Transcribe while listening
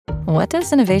What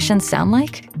does innovation sound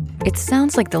like? It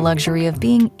sounds like the luxury of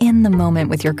being in the moment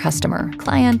with your customer,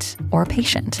 client, or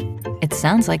patient. It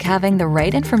sounds like having the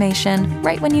right information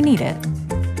right when you need it.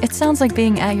 It sounds like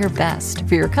being at your best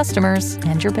for your customers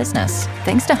and your business.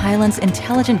 Thanks to Hyland's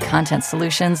intelligent content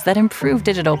solutions that improve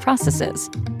digital processes,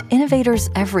 innovators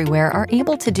everywhere are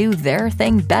able to do their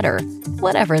thing better,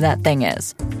 whatever that thing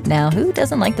is. Now, who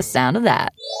doesn't like the sound of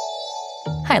that?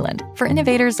 Hyland, for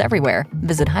innovators everywhere.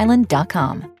 Visit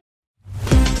hyland.com.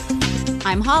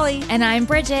 I'm Holly. And I'm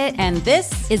Bridget. And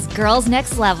this is Girls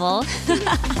Next Level.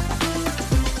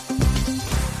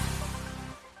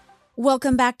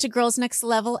 Welcome back to Girls Next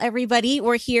Level, everybody.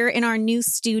 We're here in our new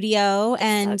studio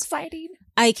and so exciting.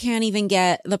 I can't even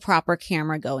get the proper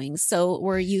camera going. So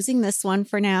we're using this one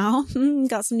for now.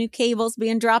 Got some new cables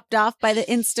being dropped off by the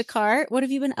Instacart. What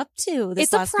have you been up to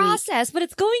this last week? It's a process, but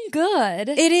it's going good.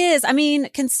 It is. I mean,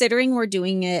 considering we're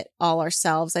doing it all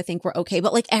ourselves, I think we're okay.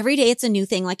 But like every day it's a new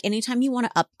thing. Like anytime you want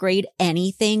to upgrade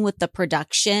anything with the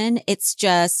production, it's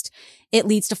just, it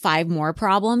leads to 5 more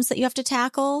problems that you have to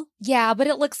tackle. Yeah, but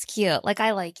it looks cute. Like,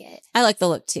 I like it. I like the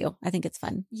look too. I think it's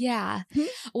fun. Yeah.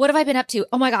 What have I been up to?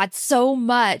 Oh my God, so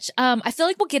much. I feel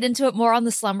like we'll get into it more on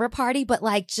the slumber party, but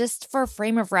like just for a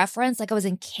frame of reference, like I was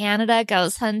in Canada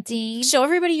ghost hunting. Show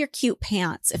everybody your cute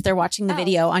pants if they're watching the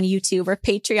video on YouTube or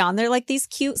Patreon. They're like these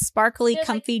cute, sparkly,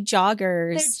 comfy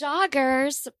joggers. They're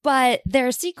joggers, but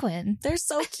they're sequin. They're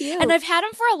so cute. And I've had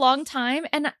them for a long time.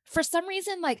 And for some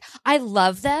reason, like I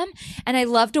love them and I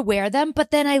love to wear them, but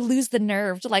then I lose the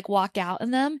nerve to like walk out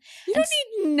in them. You don't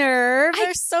need nerve.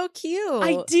 They're so cute.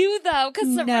 I do though,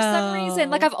 because for some reason,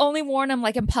 like I've only worn them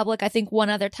like in public, I think one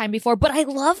other time before, but I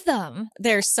love them.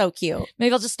 They're so cute.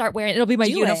 Maybe I'll just start wearing it. It'll be my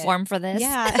uniform for this.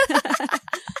 Yeah.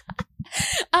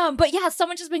 But yeah, so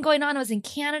much has been going on. I was in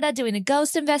Canada doing a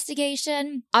ghost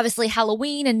investigation. Obviously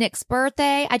Halloween and Nick's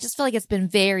birthday. I just feel like it's been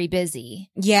very busy.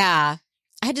 Yeah.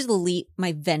 I had to delete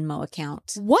my Venmo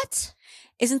account. What?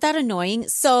 Isn't that annoying?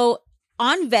 So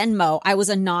on Venmo, I was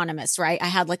anonymous, right? I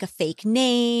had like a fake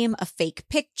name, a fake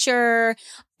picture.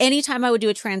 Anytime I would do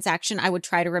a transaction, I would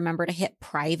try to remember to hit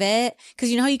private because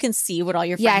you know how you can see what all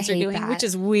your friends are doing, that. which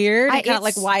is weird.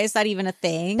 Like, why is that even a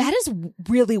thing? That is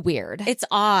really weird. It's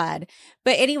odd.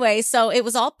 But anyway, so it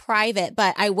was all private,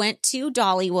 but I went to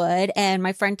Dollywood and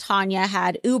my friend Tanya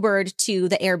had Ubered to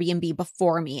the Airbnb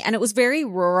before me. And it was very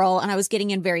rural and I was getting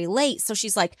in very late. So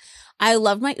she's like, I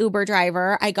love my Uber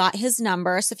driver. I got his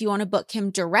number. So if you want to book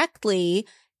him directly,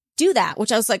 do that,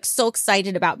 which I was like so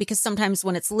excited about because sometimes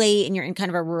when it's late and you're in kind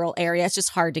of a rural area, it's just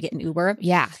hard to get an Uber.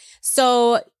 Yeah.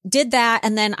 So did that.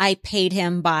 And then I paid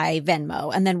him by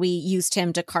Venmo and then we used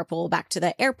him to carpool back to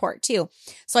the airport too.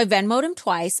 So I Venmo'd him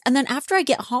twice. And then after I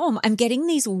get home, I'm getting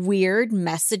these weird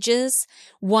messages.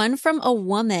 One from a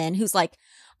woman who's like,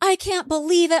 I can't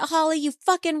believe it, Holly. You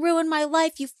fucking ruined my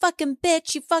life. You fucking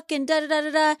bitch. You fucking da da da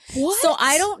da da. What? So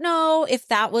I don't know if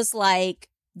that was like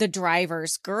the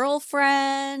driver's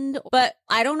girlfriend, but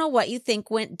I don't know what you think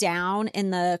went down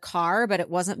in the car, but it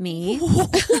wasn't me.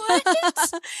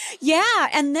 What? Yeah.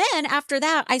 And then after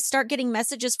that, I start getting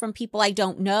messages from people I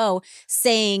don't know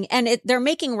saying, and they're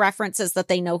making references that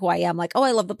they know who I am. Like, oh,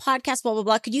 I love the podcast, blah, blah,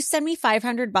 blah. Could you send me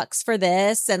 $500 for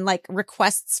this? And like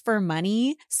requests for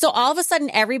money. So all of a sudden,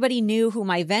 everybody knew who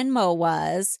my Venmo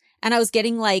was. And I was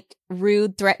getting like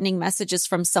rude, threatening messages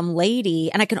from some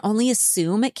lady. And I can only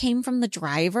assume it came from the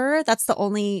driver. That's the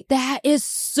only. That is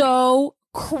so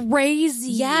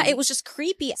crazy. Yeah, it was just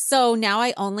creepy. So now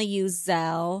I only use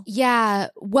Zelle. Yeah.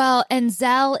 Well, and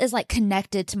Zelle is like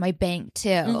connected to my bank too.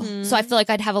 Mm-hmm. So I feel like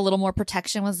I'd have a little more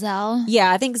protection with Zelle.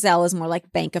 Yeah, I think Zelle is more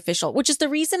like bank official, which is the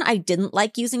reason I didn't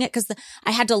like using it because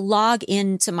I had to log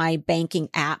into my banking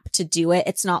app to do it.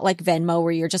 It's not like Venmo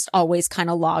where you're just always kind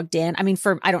of logged in. I mean,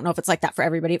 I don't know if it's like that for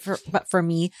everybody, but for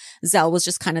me, Zelle was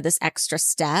just kind of this extra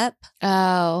step.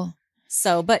 Oh.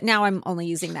 So, but now I'm only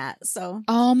using that. So,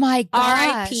 oh my gosh.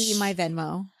 R.I.P. my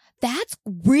Venmo. That's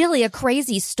really a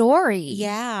crazy story.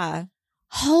 Yeah.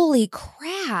 Holy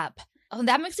crap. Oh,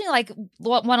 that makes me like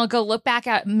want to go look back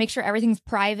at, make sure everything's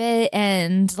private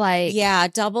and like. Yeah,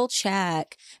 double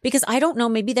check. Because I don't know,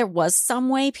 maybe there was some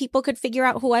way people could figure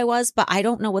out who I was, but I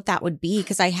don't know what that would be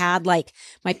because I had like,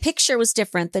 my picture was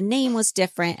different, the name was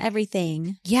different,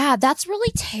 everything. Yeah, that's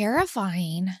really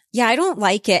terrifying. Yeah, I don't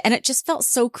like it. And it just felt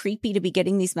so creepy to be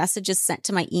getting these messages sent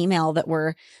to my email that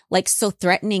were like so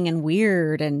threatening and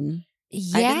weird and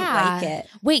yeah. I didn't like it.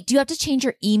 Wait, do you have to change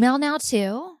your email now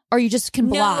too? Or you just can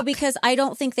block? No, because I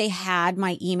don't think they had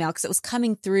my email because it was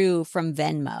coming through from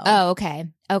Venmo. Oh, okay.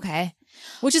 Okay.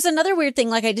 Which is another weird thing.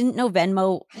 Like I didn't know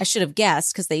Venmo. I should have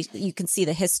guessed because you can see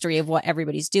the history of what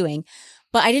everybody's doing.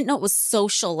 But I didn't know it was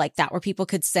social like that, where people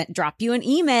could drop you an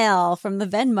email from the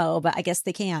Venmo, but I guess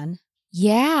they can.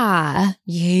 Yeah.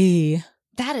 Yay.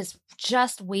 That is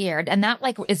just weird. And that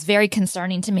like is very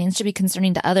concerning to me and should be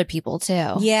concerning to other people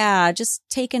too. Yeah, just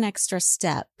take an extra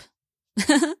step.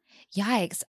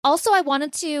 Yikes. Also, I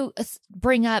wanted to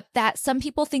bring up that some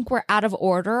people think we're out of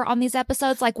order on these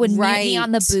episodes. Like when Mutiny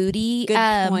on the Booty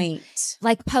Good point.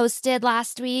 like posted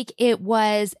last week,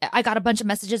 I got a bunch of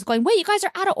messages going, wait, you guys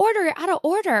are out of order. You're out of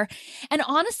order. And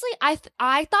honestly,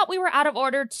 I thought we were out of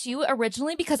order too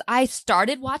originally because I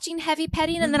started watching Heavy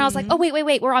Petting and then I was like, oh,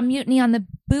 wait, we're on Mutiny on the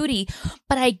Booty.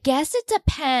 But I guess it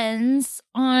depends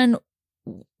on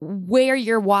where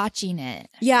you're watching it.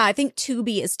 Yeah, I think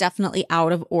Tubi is definitely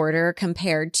out of order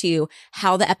compared to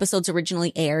how the episodes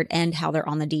originally aired and how they're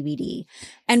on the DVD.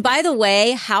 And by the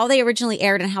way, how they originally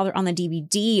aired and how they're on the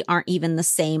DVD aren't even the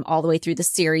same all the way through the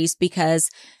series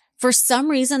because for some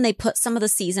reason they put some of the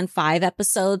season 5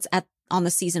 episodes on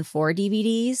the season 4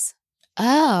 DVDs.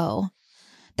 Oh,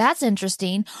 that's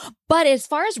interesting. But as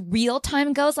far as real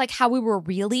time goes, like how we were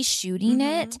really shooting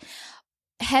it,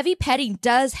 Heavy Petting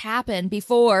does happen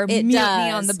before Mutiny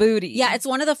on the Booty. Yeah, it's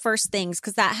one of the first things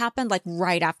because that happened like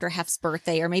right after Hef's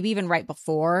birthday or maybe even right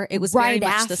before. It was right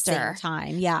very much after. the same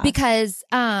time. Yeah. Because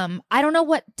I don't know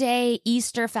what day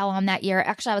Easter fell on that year.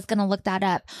 Actually, I was going to look that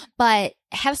up. But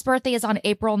Hef's birthday is on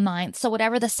April 9th. So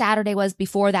whatever the Saturday was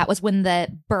before that was when the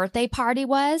birthday party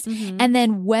was. And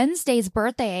then Wednesday's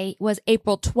birthday was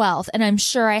April 12th. And I'm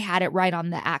sure I had it right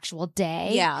on the actual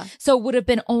day. Yeah. So it would have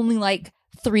been only like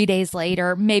 3 days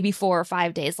later, maybe 4 or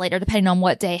 5 days later, depending on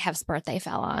what day Hef's birthday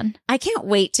fell on. I can't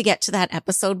wait to get to that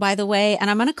episode, by the way. And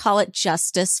I'm going to call it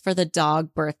Justice for the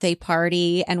Dog Birthday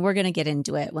Party. And we're going to get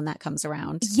into it when that comes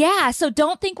around. Yeah. So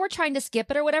don't think we're trying to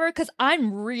skip it or whatever, because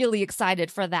I'm really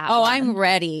excited for that. Oh, one. I'm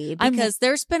ready because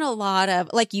there's been a lot of,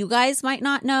 like you guys might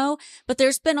not know, but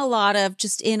there's been a lot of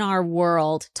just in our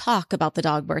world talk about the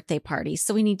dog birthday party.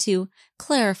 So we need to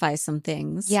clarify some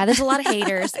things. Yeah, there's a lot of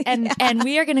haters and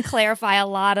we are going to clarify a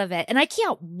lot of it. And I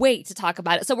can't wait to talk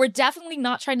about it. So we're definitely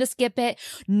not trying to skip it,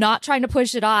 not trying to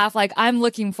push it off. Like I'm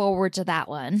looking forward to that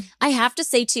one. I have to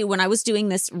say too, when I was doing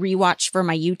this rewatch for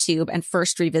my YouTube and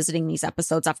first revisiting these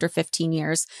episodes after 15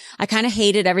 years, I kind of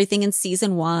hated everything in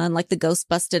season 1. Like the Ghost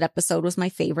Busted episode was my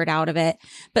favorite out of it.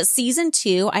 But season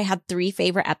 2, I had 3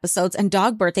 favorite episodes and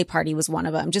Dog Birthday Party was one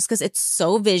of them just because it's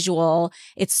so visual.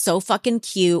 It's so fucking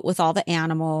cute with all the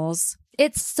animals.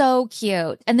 It's so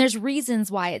cute. And there's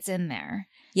reasons why it's in there.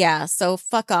 Yeah, so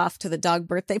fuck off to the dog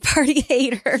birthday party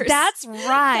haters. That's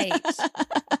right.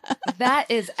 That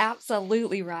is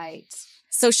absolutely right.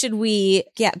 So should we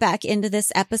get back into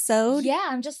this episode? Yeah,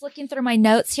 I'm just looking through my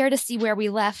notes here to see where we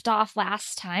left off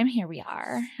last time. Here we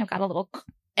are. I've got a little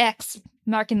X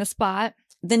marking the spot.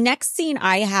 The next scene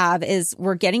I have is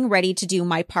we're getting ready to do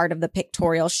my part of the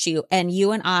pictorial shoot, and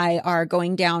you and I are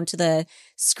going down to the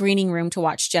screening room to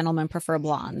watch Gentlemen Prefer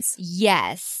Blondes.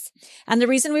 Yes. And the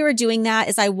reason we were doing that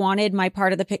is I wanted my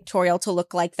part of the pictorial to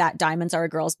look like that Diamonds Are a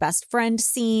Girl's Best Friend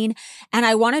scene. And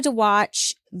I wanted to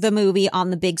watch the movie on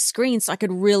the big screen so I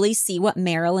could really see what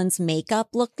Marilyn's makeup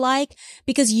looked like,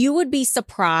 because you would be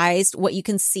surprised what you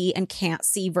can see and can't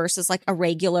see versus like a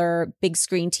regular big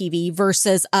screen TV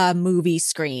versus a movie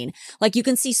screen. Like you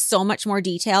can see so much more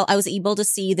detail. I was able to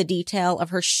see the detail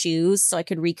of her shoes so I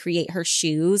could recreate her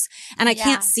shoes. And I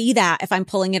can't see that if I'm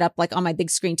pulling it up like on my big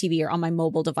screen TV or on my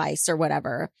mobile device or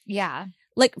whatever. Yeah.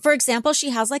 Like, for example, she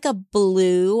has like a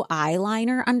blue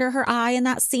eyeliner under her eye in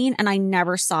that scene. And I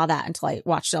never saw that until I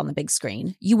watched it on the big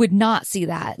screen. You would not see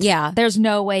that. Yeah. There's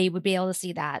no way you would be able to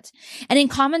see that. And in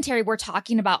commentary, we're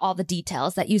talking about all the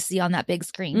details that you see on that big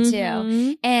screen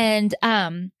too. And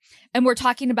we're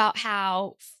talking about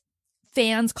how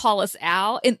fans call us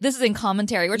out. And this is in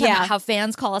commentary. We're talking about how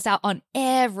fans call us out on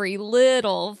every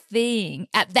little thing.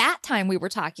 At that time, we were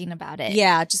talking about it.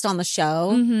 Yeah, just on the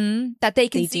show. That they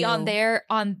can see on their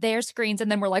screens. And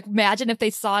then we're like, imagine if they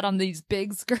saw it on these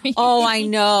big screens. Oh, I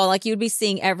know. Like you'd be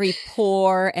seeing every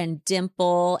pore and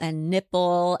dimple and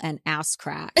nipple and ass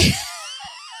crack.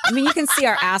 I mean, you can see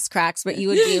our ass cracks, but you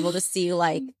would be able to see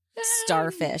like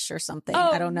starfish or something.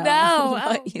 I don't know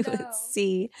what you would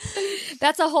see.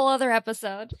 That's a whole other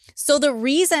episode. So the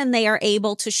reason they are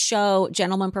able to show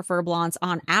Gentlemen Prefer Blondes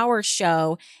on our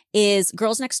show is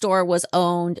Girls Next Door was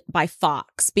owned by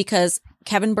Fox because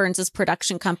Kevin Burns'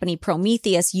 production company,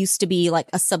 Prometheus, used to be like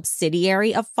a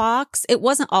subsidiary of Fox. It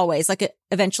wasn't always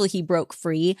eventually he broke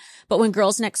free. But when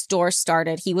Girls Next Door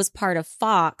started, he was part of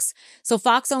Fox. So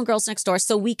Fox owned Girls Next Door.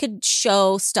 So we could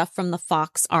show stuff from the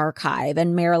Fox archive,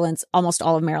 and almost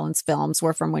all of Marilyn's films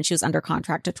were from when she was under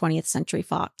contract to 20th Century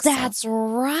Fox. That's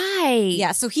right.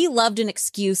 Yeah. So he loved an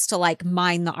excuse to like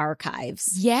mine the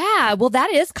archives. Yeah. Well,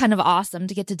 that is kind of awesome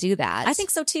to get to do that. I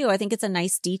think so too. I think it's a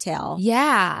nice detail.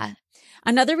 Yeah.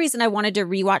 Another reason I wanted to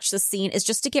rewatch the scene is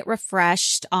just to get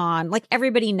refreshed on, like,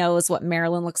 everybody knows what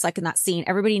Marilyn looks like in that scene.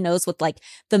 Everybody knows what, like,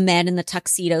 the men in the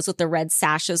tuxedos with the red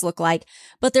sashes look like.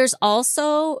 But there's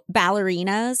also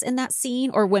ballerinas in that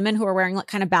scene, or women who are wearing, like,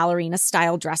 kind of ballerina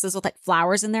style dresses with, like,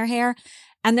 flowers in their hair.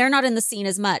 And they're not in the scene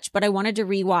as much, but I wanted to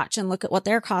rewatch and look at what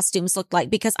their costumes looked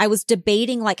like, because I was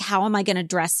debating, like, how am I going to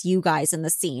dress you guys in the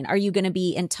scene? Are you going to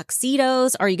be in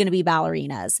tuxedos? Or are you going to be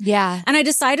ballerinas? Yeah. And I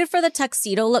decided for the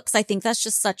tuxedo looks, I think that's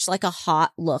just such like a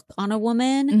hot look on a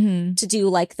woman to do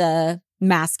like the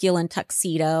masculine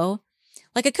tuxedo.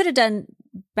 Like, I could have done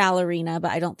ballerina,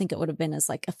 but I don't think it would have been as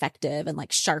like effective and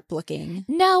like sharp looking.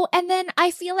 No, and then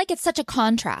I feel like it's such a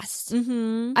contrast.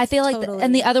 I feel like, totally.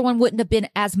 and the other one wouldn't have been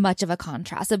as much of a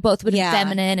contrast. It both would have been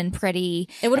feminine and pretty.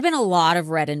 It would have been a lot of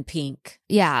red and pink.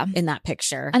 Yeah. In that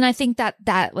picture. And I think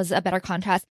that was a better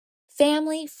contrast.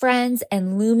 Family, friends,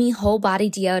 and Lumi whole body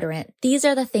deodorant. These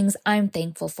are the things I'm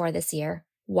thankful for this year.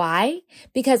 Why?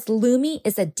 Because Lumi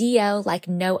is a DO like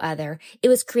no other. It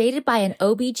was created by an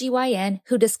OBGYN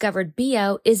who discovered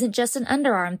BO isn't just an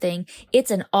underarm thing,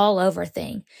 it's an all-over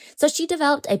thing. So she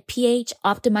developed a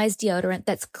pH-optimized deodorant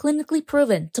that's clinically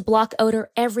proven to block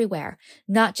odor everywhere,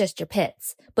 not just your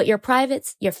pits, but your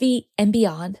privates, your feet, and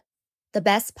beyond. The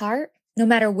best part? No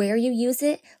matter where you use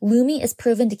it, Lumi is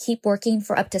proven to keep working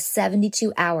for up to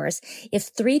 72 hours. If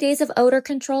 3 days of odor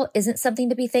control isn't something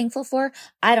to be thankful for,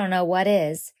 I don't know what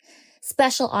is.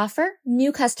 Special offer,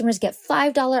 new customers get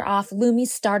 $5 off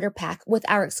Lumi's starter pack with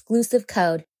our exclusive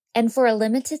code. And for a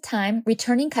limited time,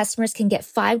 returning customers can get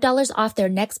 $5 off their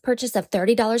next purchase of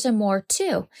 $30 or more,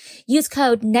 too. Use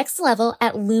code NEXTLEVEL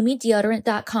at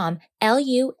LumiDeodorant.com,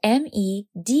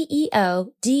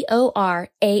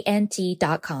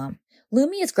 LumiDeodorant.com.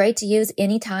 Lumi is great to use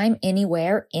anytime,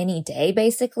 anywhere, any day,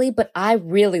 basically, but I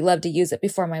really love to use it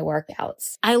before my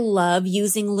workouts. I love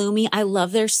using Lumi. I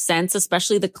love their scents,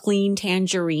 especially the clean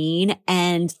tangerine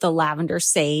and the lavender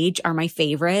sage are my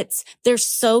favorites. They're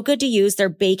so good to use. They're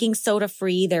baking soda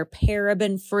free. They're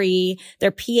paraben free.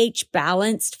 They're pH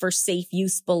balanced for safe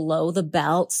use below the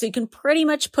belt. So you can pretty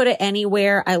much put it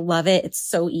anywhere. I love it. It's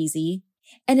so easy.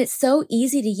 And it's so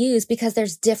easy to use because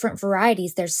there's different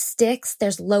varieties. There's sticks,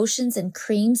 there's lotions and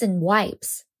creams and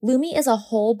wipes. Lumi is a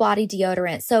whole body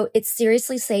deodorant, so it's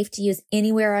seriously safe to use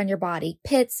anywhere on your body.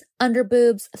 Pits, under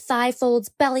boobs, thigh folds,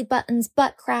 belly buttons,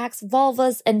 butt cracks,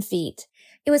 vulvas, and feet.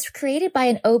 It was created by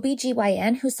an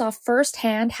OBGYN who saw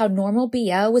firsthand how normal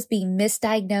BO was being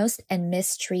misdiagnosed and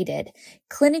mistreated.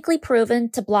 Clinically proven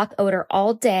to block odor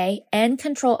all day and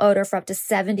control odor for up to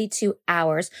 72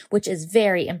 hours, which is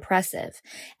very impressive.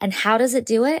 And how does it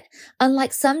do it?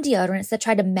 Unlike some deodorants that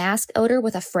try to mask odor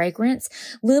with a fragrance,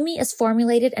 Lumi is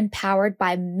formulated and powered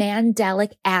by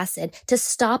mandelic acid to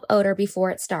stop odor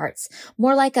before it starts,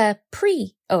 more like a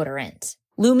pre-odorant.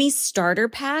 Lumi's starter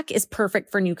pack is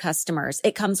perfect for new customers.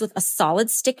 It comes with a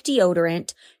solid stick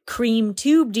deodorant, cream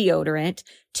tube deodorant,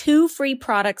 2 free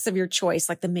products of your choice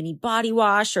like the mini body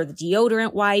wash or the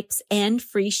deodorant wipes, and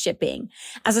free shipping.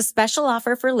 As a special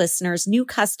offer for listeners, new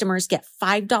customers get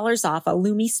 $5 off a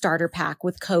Lumi starter pack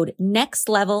with code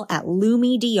NEXTLEVEL at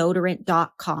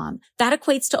LumiDeodorant.com. That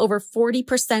equates to over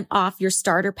 40% off your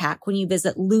starter pack when you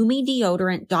visit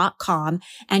LumiDeodorant.com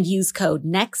and use code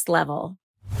NEXTLEVEL.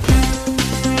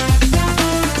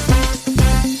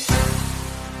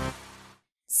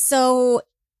 So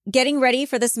getting ready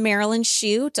for this Maryland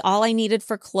shoot, all I needed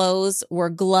for clothes were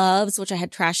gloves, which I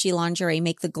had trashy lingerie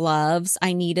make the gloves.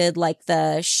 I needed like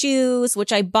the shoes,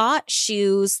 which I bought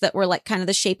shoes that were like kind of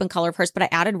the shape and color of hers, but I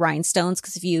added rhinestones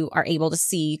because if you are able to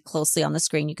see closely on the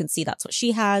screen, you can see that's what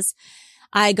she has.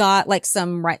 I got like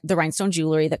the rhinestone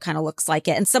jewelry that kind of looks like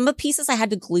it. And some of the pieces I had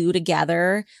to glue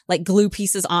together, like glue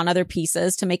pieces on other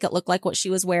pieces to make it look like what she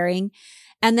was wearing.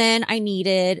 And then I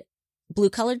needed blue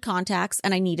colored contacts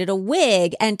and I needed a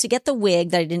wig. And to get the wig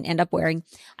that I didn't end up wearing,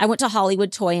 I went to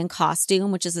Hollywood Toy and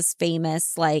Costume, which is this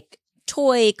famous like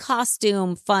toy,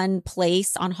 costume, fun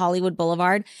place on Hollywood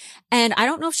Boulevard. And I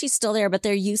don't know if she's still there, but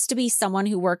there used to be someone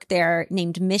who worked there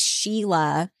named Miss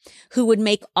Sheila who would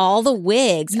make all the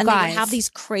wigs. They would have these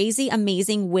crazy,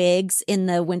 amazing wigs in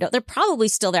the window. They're probably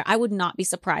still there. I would not be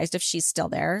surprised if she's still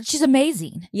there. She's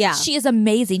amazing. Yeah. She is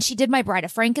amazing. She did my Bride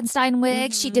of Frankenstein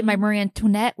wig. She did my Marie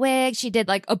Antoinette wig. She did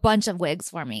like a bunch of wigs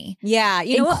for me. Yeah.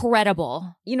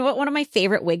 Incredible. You know what one of my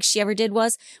favorite wigs she ever did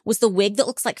was the wig that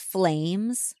looks like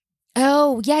flames.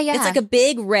 Oh, yeah, yeah. It's like a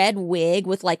big red wig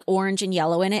with like orange and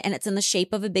yellow in it, and it's in the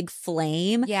shape of a big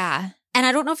flame. Yeah. And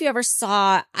I don't know if you ever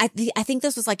saw, I think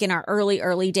this was like in our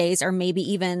early days, or maybe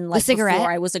even like before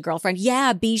I was a girlfriend.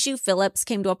 Yeah, Bijou Phillips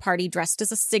came to a party dressed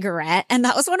as a cigarette. And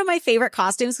that was one of my favorite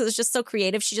costumes because it's just so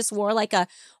creative. She just wore like a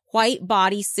white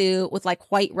bodysuit with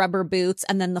like white rubber boots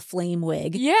and then the flame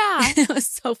wig. Yeah. It was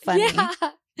so funny. Yeah.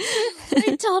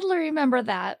 I totally remember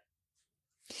that.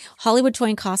 Hollywood Toy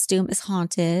and Costume is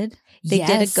haunted. They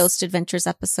did a Ghost Adventures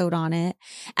episode on it.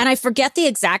 And I forget the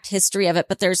exact history of it,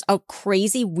 but there's a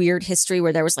crazy weird history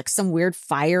where there was like some weird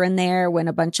fire in there when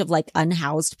a bunch of like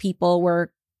unhoused people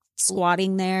were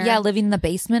squatting there. Yeah, living in the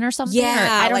basement or something. Yeah,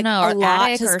 or, I don't know. A lot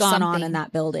has has gone something on in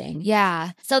that building.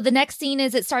 Yeah. So the next scene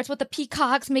is it starts with the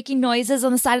peacocks making noises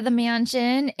on the side of the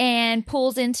mansion and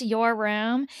pulls into your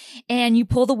room, and you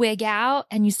pull the wig out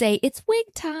and you say, "It's wig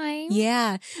time."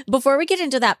 Yeah. Before we get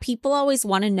into that, people always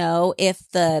want to know if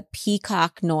the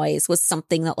peacock noise was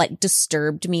something that like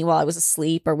disturbed me while I was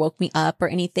asleep or woke me up or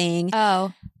anything.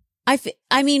 Oh.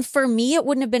 I mean, for me, it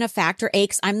wouldn't have been a factor,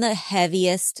 because I'm the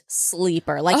heaviest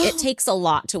sleeper. Like, it takes a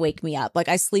lot to wake me up. Like,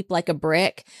 I sleep like a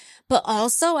brick. But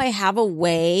also, I have a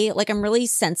way, like, I'm really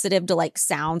sensitive to, like,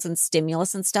 sounds and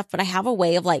stimulus and stuff. But I have a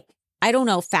way of, like, I don't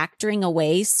know, factoring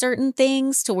away certain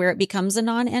things to where it becomes a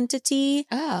non-entity.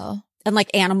 Oh. And, like,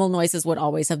 animal noises would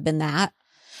always have been that.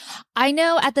 I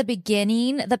know at the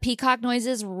beginning, the peacock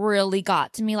noises really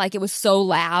got to me. Like, it was so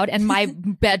loud, and my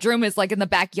bedroom is like in the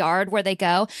backyard where they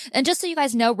go. And just so you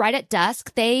guys know, right at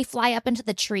dusk, they fly up into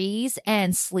the trees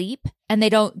and sleep, and they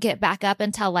don't get back up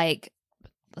until like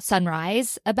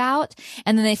sunrise about,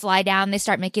 and then they fly down, they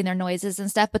start making their noises and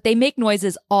stuff, but they make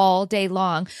noises all day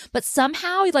long. But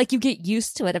somehow, like, you get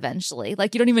used to it eventually.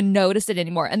 Like, you don't even notice it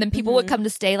anymore. And then people would come to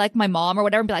stay, like my mom or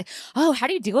whatever, and be like, "Oh, how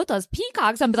do you deal with those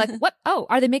peacocks?" And I'd be like, "What? Oh,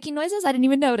 are they making noises? I didn't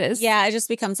even notice." Yeah, it just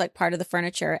becomes like part of the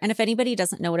furniture. And if anybody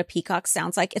doesn't know what a peacock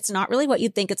sounds like, it's not really what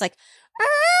you'd think. It's like,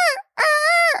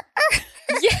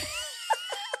 yeah.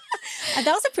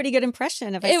 That was a pretty good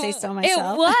impression, if I say so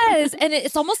myself. It was. And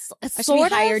it's almost I should be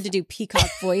hired to do peacock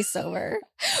voiceover.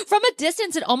 From a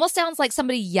distance, it almost sounds like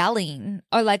somebody yelling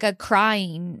or like a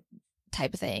crying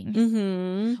type of thing.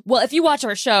 Mm-hmm. Well, if you watch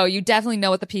our show, you definitely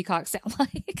know what the peacocks sound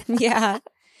like. Yeah.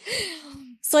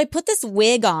 So I put this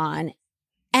wig on,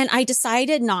 and I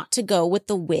decided not to go with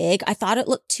the wig. I thought it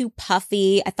looked too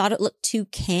puffy. I thought it looked too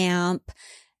camp.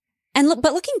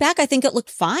 But looking back, I think it looked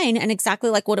fine and exactly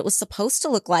like what it was supposed to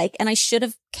look like. And I should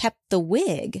have kept the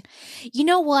wig. You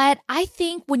know what? I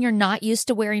think when you're not used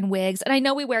to wearing wigs, and I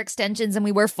know we wear extensions and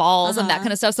we wear falls and that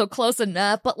kind of stuff, so close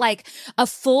enough, but like a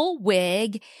full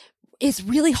wig is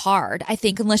really hard, I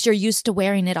think, unless you're used to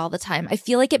wearing it all the time. I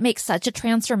feel like it makes such a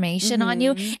transformation on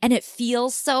you, and it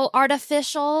feels so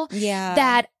artificial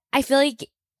that I feel like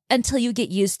until you get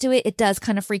used to it, it does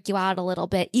kind of freak you out a little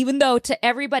bit. Even though to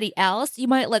everybody else, you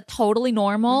might look totally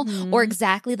normal or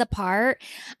exactly the part.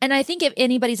 And I think if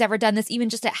anybody's ever done this, even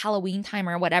just at Halloween time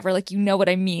or whatever, like, you know what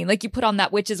I mean? Like, you put on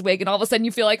that witch's wig and all of a sudden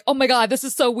you feel like, oh my God, this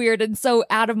is so weird and so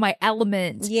out of my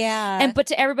element. Yeah. But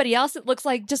to everybody else, it looks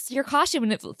like just your costume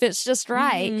and it fits just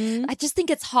right. I just think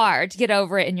it's hard to get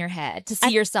over it in your head, to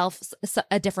see yourself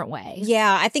a different way.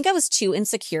 Yeah. I think I was too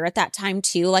insecure at that time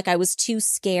too. Like, I was too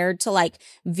scared to like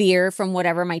veer from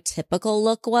whatever my typical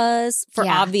look was for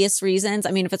obvious reasons.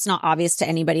 I mean, if it's not obvious to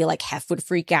anybody, like Hef would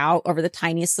freak out over the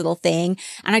tiniest little thing.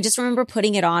 And I just remember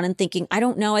putting it on and thinking, I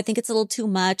don't know, I think it's a little too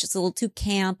much. It's a little too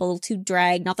camp, a little too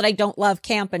drag. Not that I don't love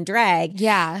camp and drag.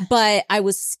 Yeah. But I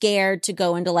was scared to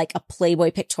go into like a Playboy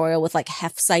pictorial with like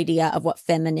Hef's idea of what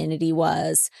femininity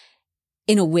was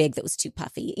in a wig that was too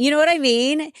puffy. You know what I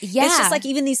mean? Yeah. It's just like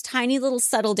even these tiny little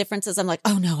subtle differences. I'm like,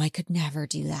 oh no, I could never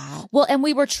do that. Well, and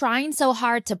we were trying so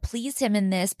hard to please him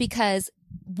in this because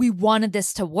we wanted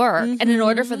this to work. And in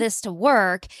order for this to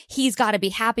work, he's got to be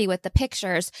happy with the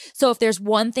pictures. So if there's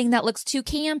one thing that looks too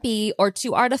campy or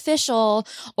too artificial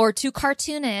or too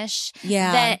cartoonish,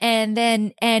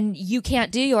 and you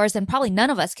can't do yours, then probably none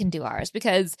of us can do ours,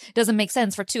 because it doesn't make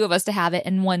sense for two of us to have it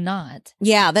and one not.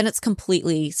 Yeah, then it's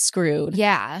completely screwed.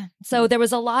 Yeah. So there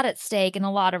was a lot at stake and a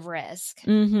lot of risk.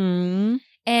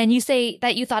 And you say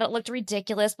that you thought it looked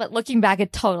ridiculous, but looking back,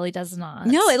 it totally does not.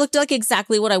 No, it looked like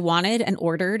exactly what I wanted and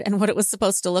ordered and what it was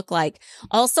supposed to look like.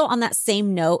 Also, on that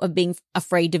same note of being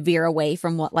afraid to veer away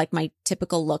from what like my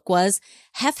typical look was,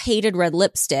 Hef hated red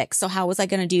lipstick. So how was I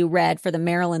going to do red for the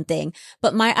Maryland thing?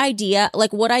 But my idea,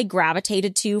 like what I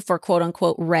gravitated to for quote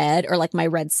unquote red or like my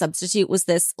red substitute was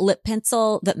this lip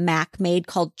pencil that MAC made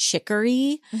called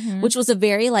Chicory, which was a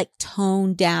very like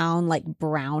toned down, like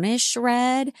brownish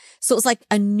red. So it was like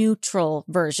a neutral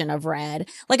version of red.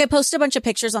 Like I posted a bunch of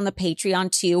pictures on the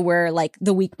Patreon too, where like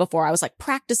the week before I was like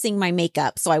practicing my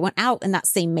makeup. So I went out in that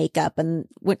same makeup and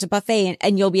went to buffet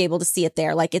and you'll be able to see it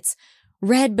there. Like it's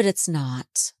red, but it's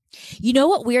not. You know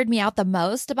what weirded me out the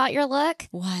most about your look?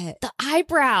 What? The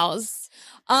eyebrows.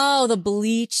 Oh, the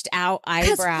bleached out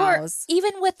eyebrows.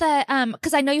 Even with the,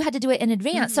 because I know you had to do it in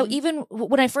advance. So even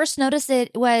when I first noticed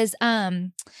it was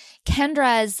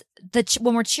Kendra's,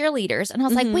 when we're cheerleaders. And I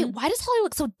was like, wait, why does Holly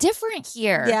look so different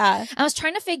here? Yeah. I was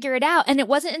trying to figure it out. And it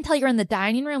wasn't until you're in the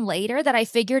dining room later that I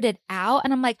figured it out.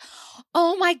 And I'm like,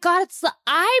 oh my God, it's the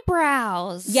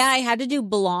eyebrows. Yeah, I had to do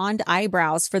blonde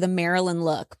eyebrows for the Maryland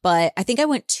look, but I think I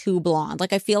went too blonde.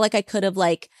 Like I feel like I could have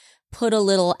like put a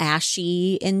little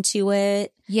ashy into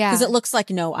it. Yeah. Because it looks like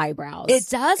no eyebrows. It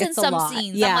does It's in some lot.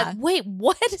 scenes. Yeah. I'm like, wait,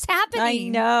 what is happening? I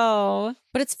know.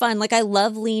 But it's fun. Like I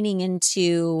love leaning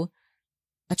into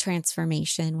a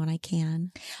transformation when I can.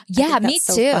 Yeah, me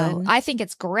so too. fun. I think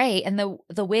it's great. And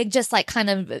the wig just like kind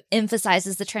of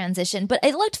emphasizes the transition, but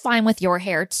it looked fine with your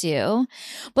hair too.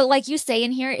 But like you say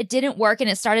in here, it didn't work and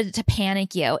it started to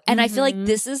panic you. And I feel like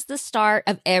this is the start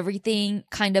of everything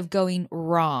kind of going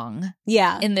wrong.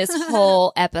 Yeah. In this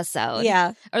whole episode.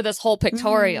 Yeah. Or this whole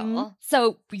pictorial.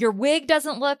 So your wig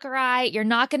doesn't look right. You're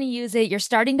not going to use it. You're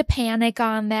starting to panic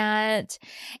on that.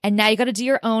 And now you got to do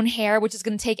your own hair, which is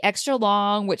going to take extra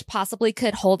long, which possibly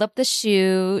could hold up the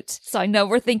shoot. So I know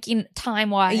we're thinking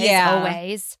time-wise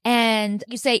always. And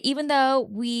you say, even though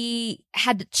we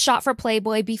had shot for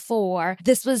Playboy before,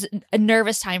 this was a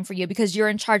nervous time for you because you're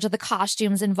in charge of the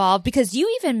costumes involved. Because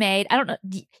you even made, I don't know,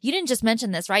 you didn't just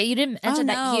mention this, right? You didn't mention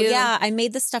that you... Yeah, I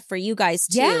made this stuff for you guys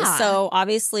too. Yeah. So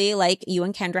obviously like you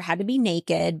and Kendra had to be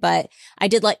naked, but I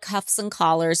did like cuffs and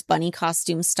collars, bunny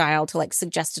costume style to like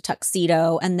suggest a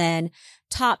tuxedo, and then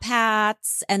top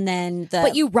hats, and then the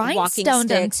But you walking rhinestoned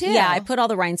them sticks. too. Yeah, I put all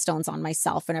the rhinestones on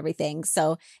myself and everything.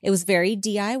 So it was very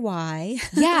DIY.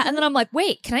 Yeah. And then I'm like,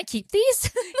 wait, can I keep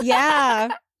these? Yeah.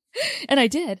 And I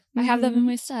did. I have them in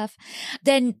my stuff.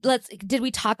 Then did we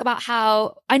talk about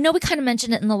how, I know we kind of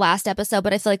mentioned it in the last episode,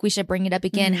 but I feel like we should bring it up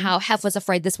again, how Hef was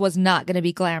afraid this was not going to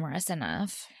be glamorous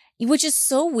enough. Which is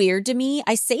so weird to me.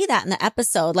 I say that in the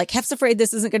episode, like Hef's afraid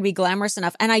this isn't going to be glamorous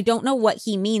enough. And I don't know what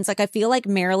he means. Like I feel like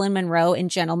Marilyn Monroe in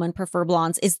Gentlemen Prefer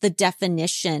Blondes is the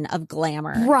definition of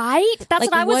glamour. Right? That's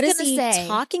like, what I was going to What is he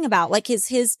talking about? Like is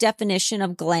his definition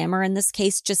of glamour in this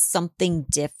case just something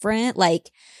different?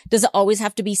 Like does it always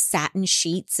have to be satin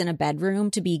sheets in a bedroom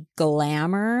to be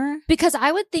glamour? Because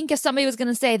I would think if somebody was going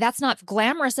to say that's not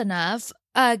glamorous enough,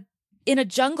 in a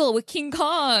jungle with King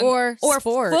Kong or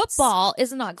sports. Football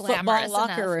is not glamorous Football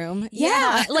locker enough. room.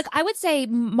 Yeah. Like I would say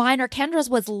mine or Kendra's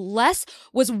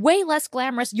was way less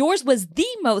glamorous. Yours was the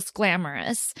most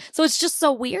glamorous. So it's just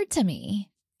so weird to me.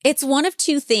 It's one of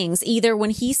two things. Either when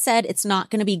he said it's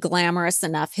not going to be glamorous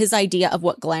enough, his idea of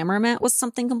what glamour meant was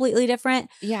something completely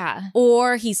different. Yeah.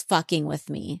 Or he's fucking with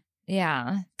me.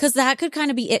 Yeah. Because that could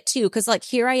kind of be it too. Because like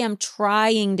here I am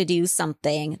trying to do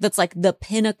something that's like the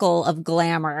pinnacle of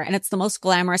glamour. And it's the most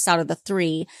glamorous out of the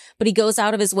three. But he goes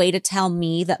out of his way to tell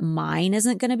me that mine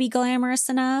isn't going to be glamorous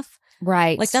enough.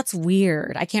 Right. Like that's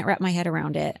weird. I can't wrap my head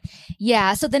around it.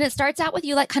 Yeah. So then it starts out with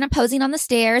you like kind of posing on the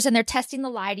stairs and they're testing the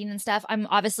lighting and stuff. I'm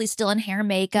obviously still in hair and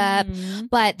makeup,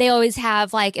 but they always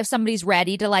have like if somebody's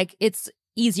ready to like it's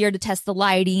easier to test the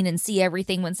lighting and see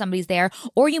everything when somebody's there.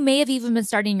 Or you may have even been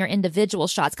starting your individual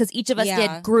shots because each of us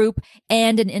did group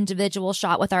and an individual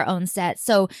shot with our own set.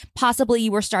 So possibly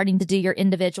you were starting to do your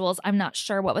individuals. I'm not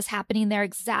sure what was happening there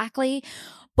exactly.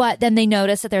 But then they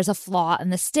notice that there's a flaw in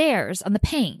the stairs on the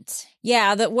paint.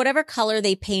 Yeah, that whatever color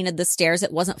they painted the stairs,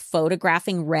 it wasn't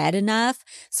photographing red enough.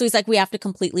 So he's like, we have to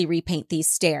completely repaint these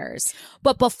stairs.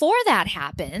 But before that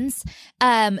happens,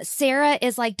 Sarah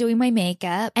is like doing my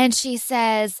makeup and she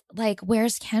says like,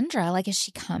 where's Kendra? Like, is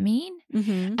she coming?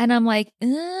 And I'm like,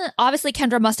 obviously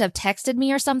Kendra must have texted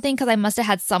me or something because I must have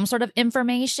had some sort of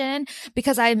information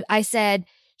because I said,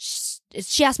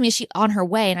 she asked me, is she on her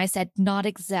way? And I said, not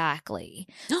exactly.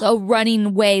 So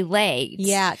running way late.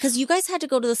 Yeah, because you guys had to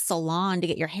go to the salon to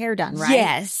get your hair done, right?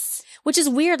 Yes. Which is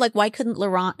weird. Like, why couldn't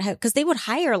Laurent have, because they would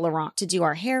hire Laurent to do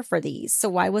our hair for these. So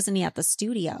why wasn't he at the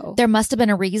studio? There must have been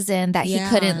a reason that he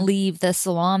couldn't leave the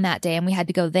salon that day and we had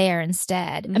to go there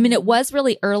instead. I mean, it was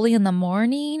really early in the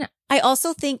morning. I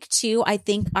also think too, I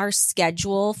think our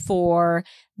schedule for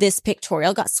this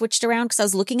pictorial got switched around because I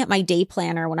was looking at my day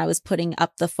planner when I was putting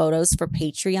up the photos for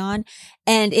Patreon,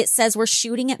 and it says we're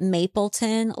shooting at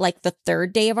Mapleton like the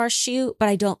third day of our shoot,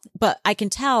 but I can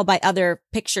tell by other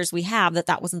pictures we have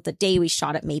that wasn't the day we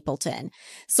shot at Mapleton.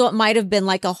 So it might have been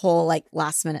like a whole like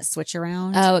last minute switch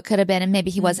around. Oh, it could have been. And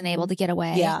maybe he wasn't able to get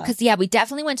away. Yeah. Because we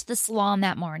definitely went to the salon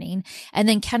that morning, and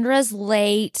then Kendra's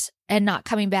late and not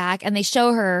coming back, and they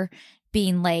show her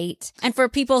being late. And for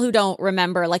people who don't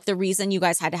remember, like the reason you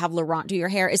guys had to have Laurent do your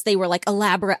hair is they were like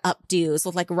elaborate updos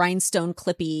with like rhinestone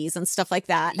clippies and stuff like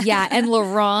that. Yeah. And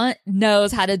Laurent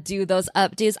knows how to do those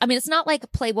updos. I mean, it's not like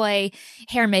Playboy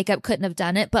hair and makeup couldn't have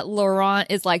done it, but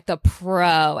Laurent is like the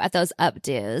pro at those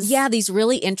updos. Yeah. These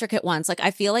really intricate ones. Like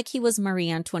I feel like he was Marie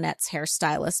Antoinette's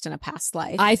hairstylist in a past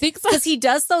life. I think so. Because he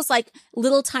does those like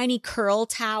little tiny curl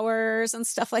towers and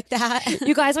stuff like that.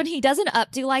 You guys, when he does an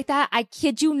updo like that, I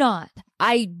kid you not,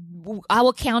 I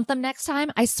will count them next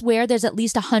time. I swear there's at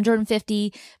least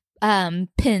 150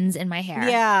 pins in my hair.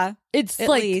 Yeah. It's at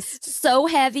like least. so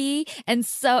heavy, and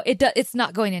so it's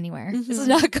not going anywhere. It's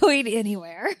not going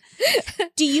anywhere.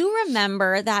 Do you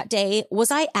remember that day?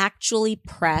 Was I actually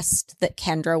pressed that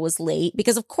Kendra was late?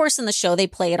 Because of course in the show they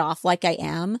play it off like I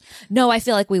am. No, I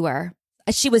feel like we were.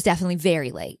 She was definitely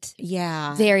very late.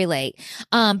 Yeah. Very late.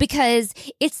 Because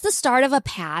it's the start of a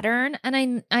pattern,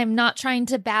 and I'm not trying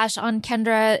to bash on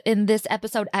Kendra in this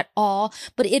episode at all,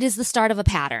 but it is the start of a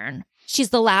pattern. She's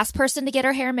the last person to get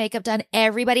her hair and makeup done.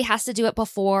 Everybody has to do it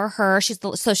before her.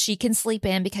 So she can sleep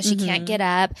in because she can't get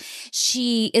up.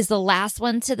 She is the last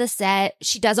one to the set.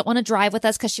 She doesn't want to drive with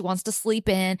us because she wants to sleep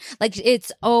in. Like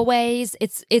it's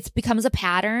becomes a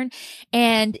pattern,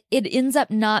 and it ends up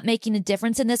not making a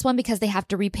difference in this one because they have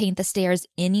to repaint the stairs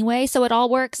anyway. So it all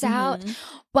works out.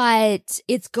 But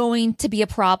it's going to be a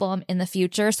problem in the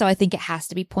future. So I think it has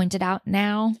to be pointed out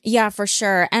now. Yeah, for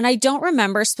sure. And I don't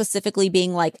remember specifically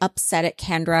being like upset at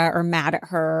Kendra or mad at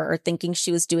her or thinking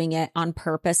she was doing it on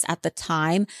purpose at the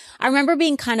time. I remember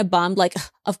being kind of bummed, like,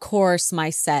 of course my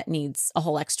set needs a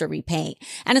whole extra repaint.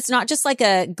 And it's not just like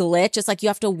a glitch. It's like you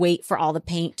have to wait for all the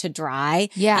paint to dry.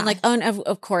 Yeah. And like, oh, and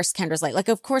of course Kendra's like,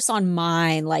 of course on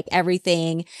mine, like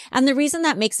everything. And the reason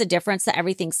that makes a difference that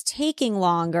everything's taking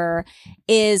longer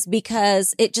is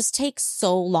because it just takes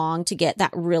so long to get that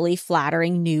really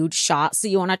flattering nude shot. So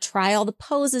you want to try all the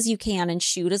poses you can and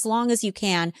shoot as long as you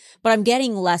can, but I'm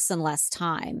getting less and less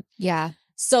time. Yeah.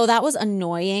 So that was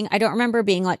annoying. I don't remember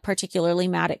being like particularly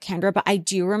mad at Kendra, but I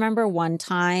do remember one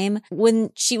time when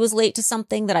she was late to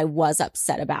something that I was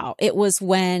upset about. It was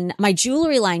when my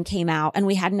jewelry line came out and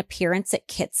we had an appearance at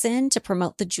Kitson to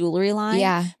promote the jewelry line.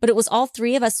 Yeah. But it was all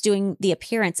three of us doing the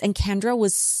appearance, and Kendra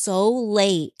was so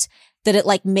late that it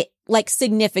like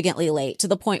significantly late, to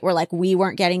the point where like we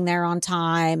weren't getting there on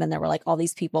time and there were like all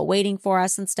these people waiting for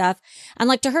us and stuff. And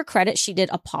like, to her credit, she did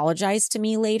apologize to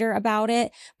me later about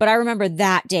it. But I remember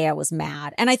that day I was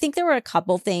mad. And I think there were a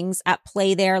couple things at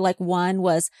play there. Like one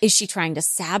was, is she trying to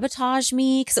sabotage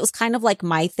me? Cause it was kind of like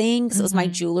my thing, cause it was my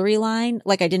jewelry line.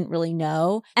 Like I didn't really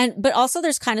know. But also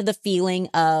there's kind of the feeling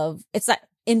of, it's that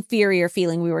inferior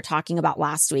feeling we were talking about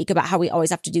last week about how we always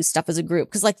have to do stuff as a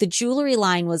group. Cause like the jewelry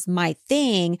line was my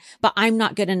thing, but I'm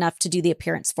not good enough to do the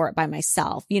appearance for it by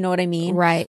myself. You know what I mean?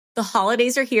 Right. The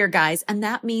holidays are here, guys, and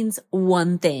that means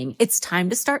one thing. It's time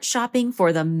to start shopping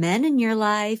for the men in your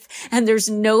life, and there's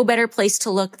no better place to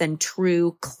look than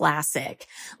True Classic.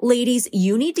 Ladies,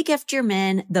 you need to gift your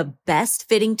men the best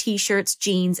fitting t-shirts,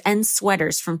 jeans, and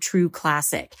sweaters from True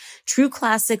Classic. True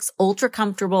Classic's ultra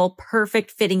comfortable,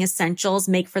 perfect fitting essentials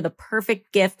make for the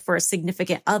perfect gift for a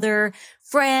significant other,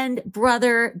 friend,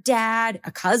 brother, dad,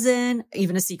 a cousin,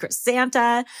 even a secret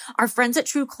Santa. Our friends at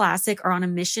True Classic are on a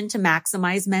mission to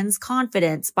maximize men's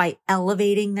confidence by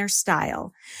elevating their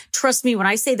style. Trust me when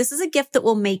I say this is a gift that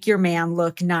will make your man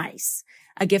look nice.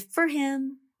 A gift for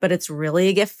him, but it's really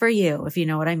a gift for you, if you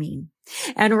know what I mean.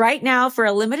 And right now, for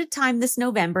a limited time this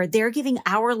November, they're giving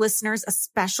our listeners a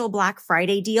special Black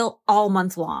Friday deal all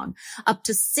month long, up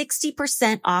to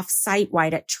 60% off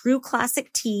site-wide at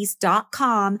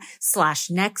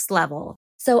trueclassictees.com/nextlevel.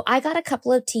 So I got a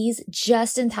couple of tees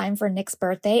just in time for Nick's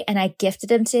birthday, and I gifted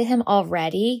them to him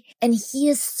already. And he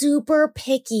is super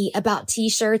picky about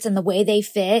t-shirts and the way they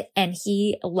fit, and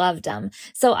he loved them.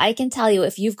 So I can tell you,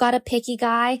 if you've got a picky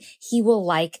guy, he will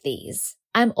like these.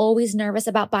 I'm always nervous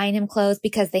about buying him clothes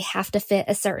because they have to fit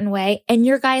a certain way. And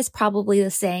your guy is probably the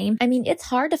same. I mean, it's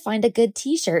hard to find a good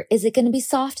t-shirt. Is it going to be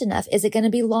soft enough? Is it going to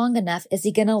be long enough? Is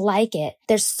he going to like it?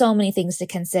 There's so many things to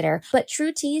consider, but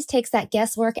True Tees takes that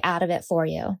guesswork out of it for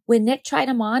you. When Nick tried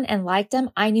them on and liked them,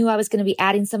 I knew I was going to be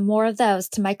adding some more of those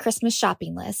to my Christmas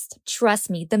shopping list. Trust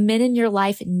me, the men in your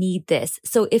life need this.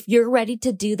 So if you're ready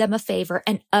to do them a favor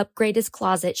and upgrade his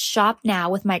closet, shop now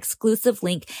with my exclusive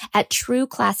link at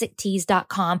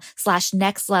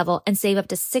trueclassictees.com/nextlevel and save up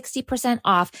to 60%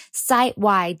 off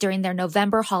site-wide during their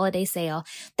November holiday sale.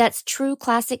 That's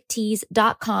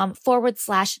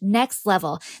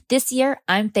trueclassictees.com/nextlevel. This year,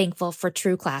 I'm thankful for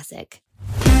True Classic.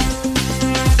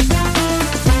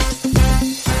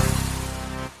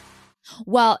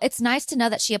 Well, it's nice to know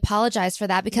that she apologized for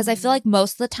that because I feel like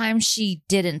most of the time she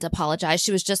didn't apologize.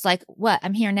 She was just like, what?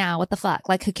 I'm here now. What the fuck?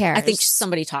 Like, who cares? I think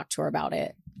somebody talked to her about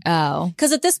it. Oh.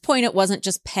 Because at this point, it wasn't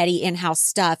just petty in-house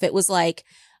stuff. It was like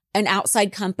an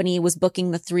outside company was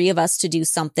booking the three of us to do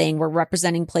something. We're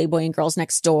representing Playboy and Girls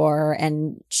Next Door.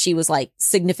 And she was like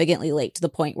significantly late to the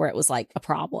point where it was like a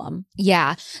problem.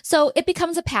 Yeah. So it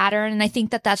becomes a pattern. And I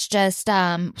think that that's just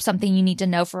something you need to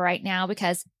know for right now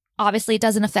because obviously it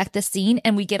doesn't affect the scene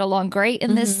and we get along great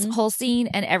in this whole scene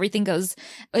and everything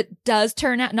it does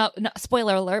turn out, not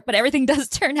spoiler alert, but everything does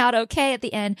turn out okay at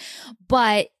the end.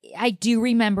 But I do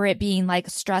remember it being like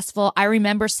stressful. I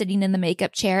remember sitting in the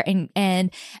makeup chair and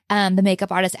the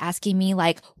makeup artist asking me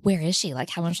like, where is she?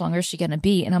 Like, how much longer is she going to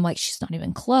be? And I'm like, she's not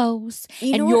even close.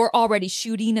 You're already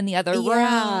shooting in the other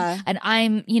room. And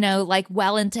I'm, like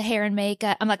well into hair and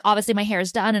makeup. I'm like, obviously my hair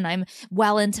is done and I'm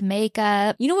well into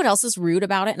makeup. You know what else is rude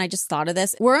about it? And I just thought of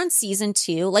this. We're on season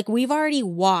 2. Like we've already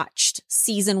watched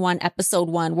season 1, episode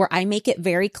 1, where I make it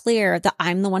very clear that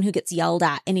I'm the one who gets yelled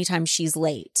at anytime she's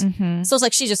late. So it's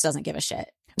like, she just doesn't give a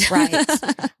shit. Right.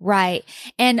 Right.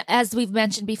 And as we've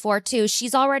mentioned before too,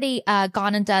 she's already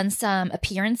gone and done some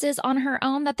appearances on her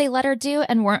own that they let her do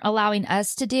and weren't allowing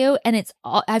us to do. And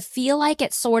I feel like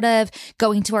it's sort of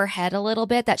going to her head a little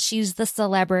bit that she's the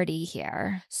celebrity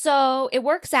here. So it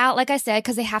works out, like I said,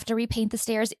 because they have to repaint the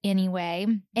stairs anyway.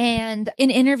 And in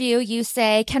interview, you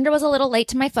say, Kendra was a little late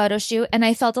to my photo shoot and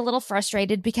I felt a little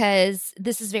frustrated because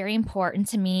this is very important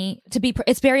to me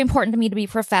it's very important to me to be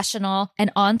professional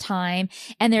and on time.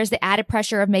 And there's the added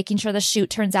pressure of making sure the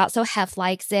shoot turns out so Hef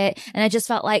likes it. And I just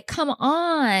felt like, come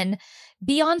on,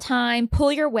 be on time,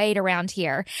 pull your weight around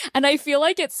here. And I feel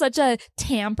like it's such a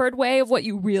tampered way of what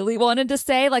you really wanted to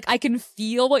say. Like I can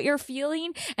feel what you're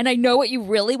feeling and I know what you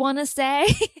really want to say.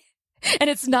 And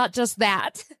it's not just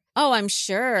that. Oh, I'm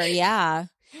sure. Yeah.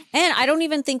 And I don't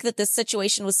even think that this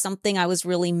situation was something I was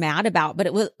really mad about, but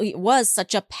it was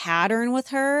such a pattern with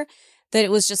her that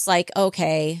it was just like,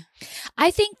 okay.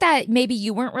 I think that maybe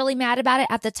you weren't really mad about it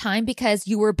at the time because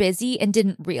you were busy and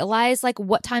didn't realize like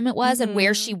what time it was and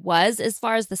where she was as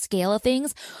far as the scale of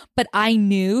things. But I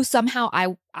knew somehow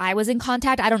I was in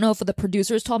contact. I don't know if the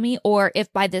producers told me or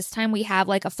if by this time we have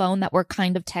like a phone that we're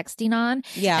kind of texting on.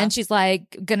 Yeah. And she's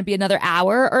like going to be another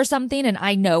hour or something. And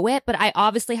I know it, but I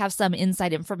obviously have some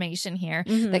inside information here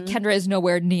that Kendra is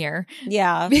nowhere near.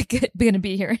 Yeah. Going to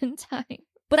be here in time.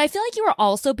 But I feel like you were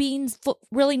also being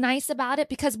really nice about it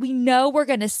because we know we're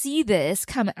going to see this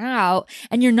come out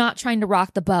and you're not trying to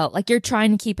rock the boat. Like you're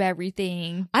trying to keep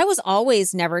everything. I was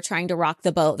always never trying to rock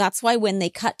the boat. That's why when they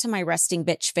cut to my resting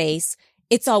bitch face,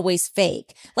 it's always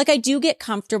fake. Like I do get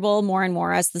comfortable more and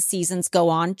more as the seasons go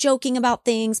on, joking about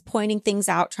things, pointing things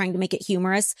out, trying to make it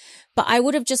humorous. But I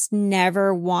would have just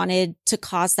never wanted to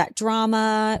cause that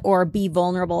drama or be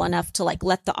vulnerable enough to like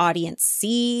let the audience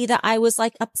see that I was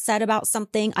like upset about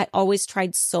something. I always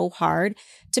tried so hard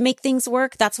to make things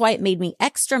work. That's why it made me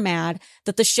extra mad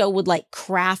that the show would like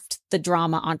craft the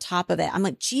drama on top of it. I'm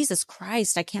like, Jesus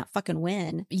Christ, I can't fucking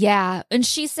win. Yeah. And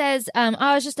she says,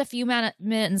 I was just a few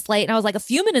minutes late. And I was like, a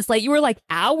few minutes late? You were like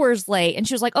hours late. And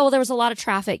she was like, oh, there was a lot of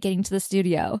traffic getting to the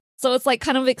studio. So it's like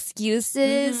kind of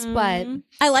excuses, but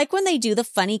I like when they do the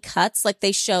funny cuts, like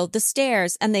they show the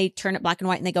stairs and they turn it black and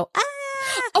white and they go, ah!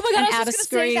 Oh my God, and I was just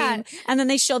going to say that. And then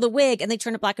they show the wig and they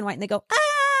turn it black and white and they go,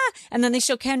 ah! And then they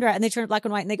show Kendra and they turn it black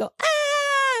and white and they go, ah!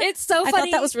 It's so funny. I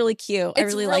thought that was really cute. I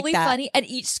really like that. It's really funny. And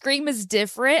each scream is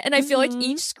different. And I feel like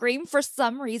each scream, for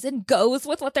some reason, goes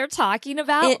with what they're talking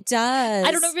about. It does.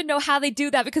 I don't even know how they do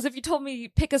that because if you told me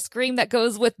pick a scream that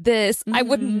goes with this, I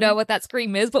wouldn't know what that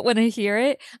scream is. But when I hear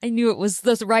it, I knew it was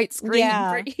the right scream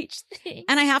for each thing.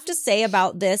 And I have to say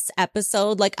about this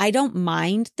episode, like, I don't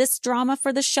mind this drama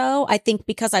for the show. I think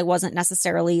because I wasn't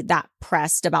necessarily that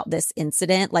pressed about this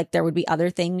incident, like there would be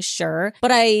other things, sure. But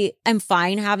I am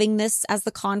fine having this as the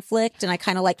content conflict and I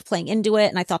kind of liked playing into it.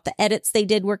 And I thought the edits they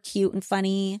did were cute and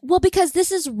funny. Well, because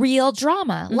this is real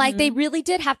drama. Like they really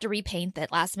did have to repaint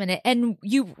that last minute. And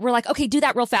you were like, okay, do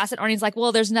that real fast. And Arnie's like,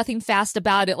 well, there's nothing fast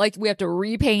about it. Like we have to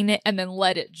repaint it and then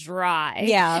let it dry.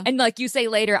 Yeah. And like you say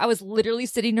later, I was literally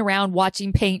sitting around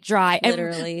watching paint dry.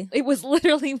 Literally. It was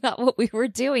literally not what we were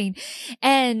doing.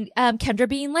 And Kendra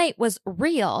being late was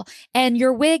real. And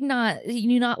your wig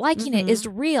you not liking it is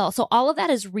real. So all of that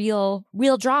is real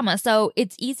drama. So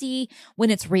it's easy when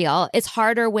it's real. It's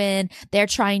harder when they're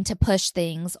trying to push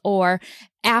things or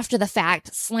after the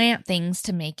fact slant things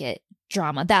to make it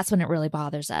drama. That's when it really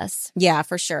bothers us. Yeah,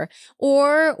 for sure.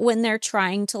 Or when they're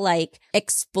trying to like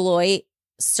exploit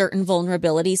certain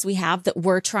vulnerabilities we have that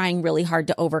we're trying really hard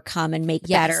to overcome and make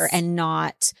better and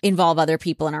not involve other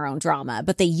people in our own drama,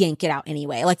 but they yank it out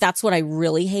anyway. Like that's what I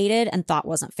really hated and thought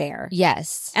wasn't fair.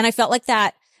 Yes. And I felt like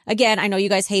that. Again, I know you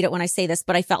guys hate it when I say this,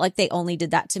 but I felt like they only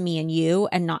did that to me and you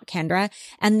and not Kendra.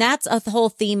 And that's a whole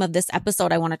theme of this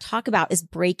episode I want to talk about is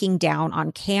breaking down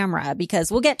on camera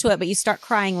because we'll get to it, but you start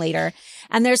crying later.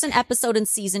 And there's an episode in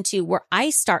season 2 where I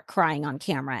start crying on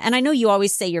camera. And I know you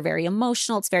always say you're very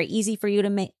emotional. It's very easy for you to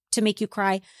make you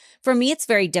cry. For me, it's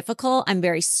very difficult. I'm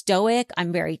very stoic.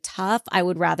 I'm very tough. I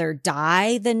would rather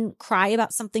die than cry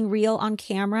about something real on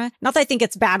camera. Not that I think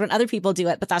it's bad when other people do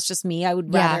it, but that's just me. I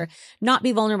would rather not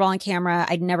be vulnerable on camera.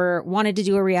 I'd never wanted to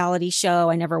do a reality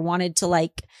show. I never wanted to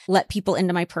like let people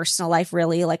into my personal life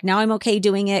really. Like now I'm okay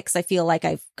doing it because I feel like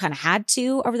I've kind of had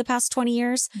to over the past 20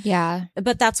 years. Yeah.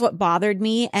 But that's what bothered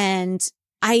me. And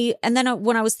then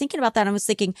when I was thinking about that, I was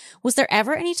thinking, was there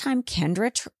ever any time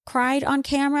Kendra cried on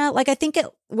camera? Like, I think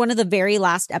one of the very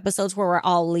last episodes where we're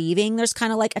all leaving, there's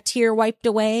kind of like a tear wiped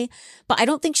away, but I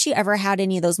don't think she ever had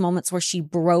any of those moments where she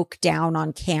broke down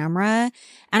on camera.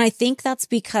 And I think that's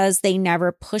because they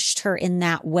never pushed her in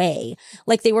that way.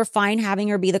 Like they were fine having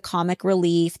her be the comic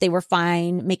relief. They were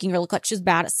fine making her look like she was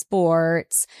bad at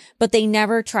sports, but they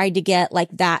never tried to get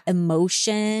like that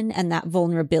emotion and that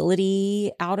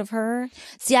vulnerability out of her.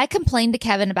 See, I complained to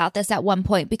Kevin about this at one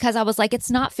point because I was like,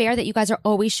 it's not fair that you guys are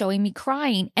always showing me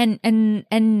crying. And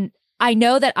I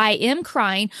know that I am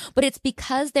crying, but it's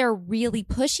because they're really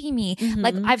pushing me.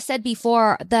 Like I've said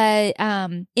before,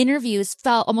 the interviews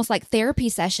felt almost like therapy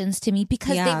sessions to me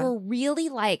because they were really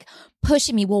like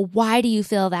pushing me. Well, why do you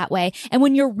feel that way? And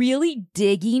when you're really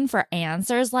digging for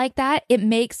answers like that, it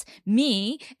makes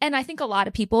me, and I think a lot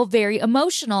of people, very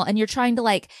emotional. And you're trying to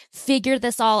like figure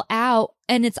this all out.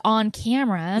 And it's on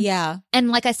camera. Yeah. And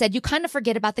like I said, you kind of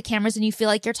forget about the cameras and you feel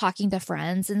like you're talking to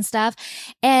friends and stuff.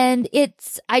 And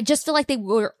I just feel like they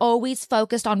were always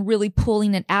focused on really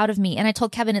pulling it out of me. And I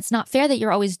told Kevin, it's not fair that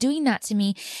you're always doing that to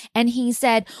me. And he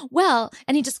said, well,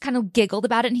 and he just kind of giggled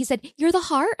about it. And he said, you're the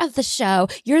heart of the show.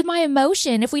 You're my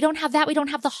emotion. If we don't have that, we don't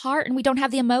have the heart and we don't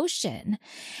have the emotion.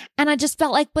 And I just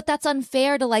felt like, but that's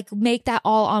unfair to like make that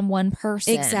all on one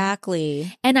person.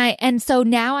 Exactly. And so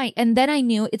now then I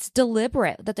knew it's deliberate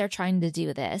that they're trying to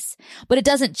do this, but it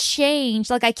doesn't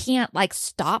change. Like I can't like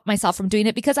stop myself from doing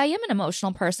it because I am an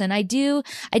emotional person. I do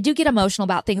get emotional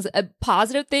about things,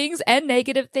 positive things and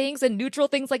negative things and neutral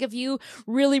things. Like if you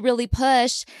really, really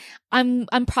push, I'm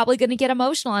probably going to get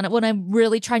emotional on it when I'm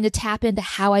really trying to tap into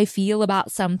how I feel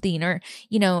about something or,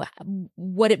 you know,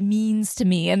 what it means to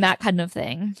me and that kind of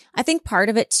thing. I think part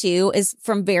of it too is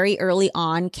from very early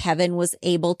on, Kevin was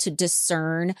able to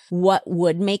discern what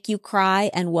would make you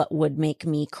cry and what would make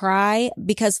me cry.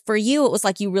 Because for you, it was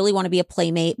like you really want to be a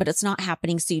playmate, but it's not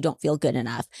happening, so you don't feel good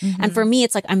enough. And for me,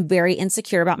 it's like I'm very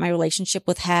insecure about my relationship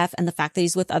with Hef, and the fact that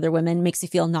he's with other women makes me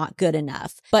feel not good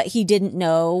enough. But he didn't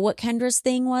know what Kendra's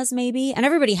thing was, maybe. And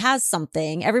everybody has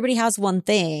something. Everybody has one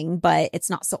thing, but it's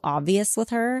not so obvious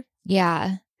with her.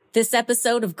 Yeah. This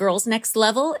episode of Girls Next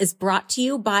Level is brought to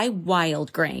you by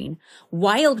Wild Grain.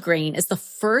 Wild Grain is the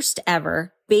first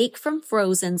ever bake from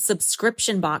frozen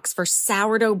subscription box for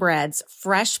sourdough breads,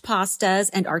 fresh pastas,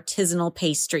 and artisanal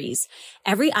pastries.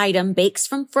 Every item bakes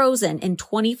from frozen in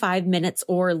 25 minutes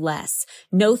or less.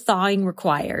 No thawing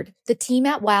required. The team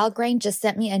at Wild Grain just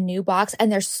sent me a new box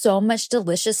and there's so much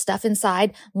delicious stuff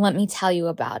inside. Let me tell you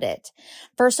about it.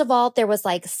 First of all, there was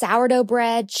like sourdough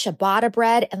bread, ciabatta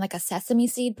bread, and like a sesame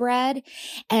seed bread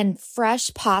and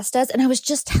fresh pastas. And I was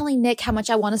just telling Nick how much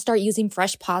I want to start using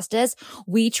fresh pastas.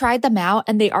 We tried them out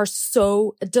and they are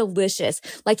so delicious.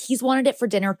 Like he's wanted it for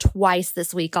dinner twice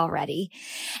this week already.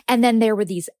 And then there were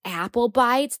these apple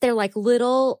bites. They're like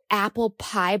little apple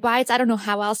pie bites. I don't know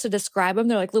how else to describe them.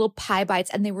 They're like little pie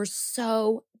bites and they were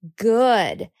so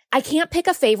good. I can't pick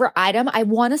a favorite item. I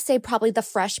want to say probably the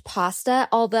fresh pasta,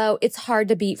 although it's hard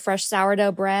to beat fresh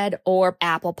sourdough bread or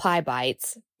apple pie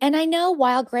bites. And I know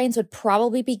wild grains would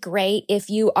probably be great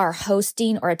if you are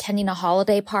hosting or attending a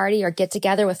holiday party or get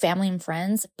together with family and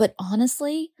friends, but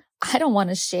honestly, I don't want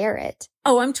to share it.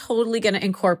 Oh, I'm totally going to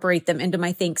incorporate them into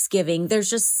my Thanksgiving.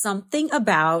 There's just something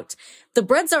about the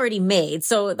bread's already made.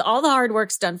 So all the hard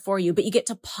work's done for you, but you get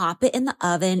to pop it in the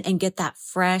oven and get that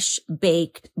fresh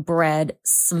baked bread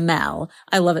smell.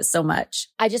 I love it so much.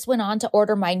 I just went on to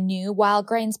order my new wild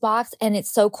grains box, and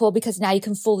it's so cool because now you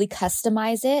can fully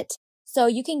customize it. So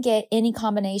you can get any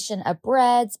combination of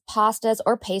breads, pastas,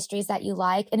 or pastries that you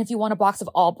like. And if you want a box of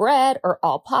all bread or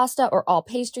all pasta or all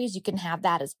pastries, you can have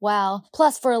that as well.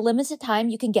 Plus, for a limited time,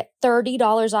 you can get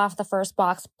 $30 off the first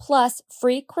box plus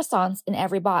free croissants in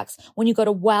every box when you go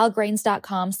to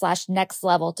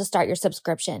wildgrains.com/nextlevel to start your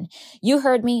subscription. You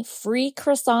heard me, free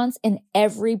croissants in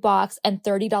every box and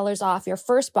 $30 off your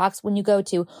first box when you go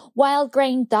to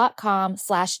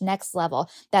wildgrain.com/nextlevel.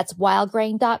 That's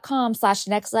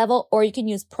wildgrain.com/nextlevel, or you can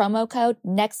use promo code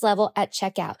NEXTLEVEL at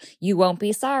checkout. You won't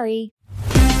be sorry.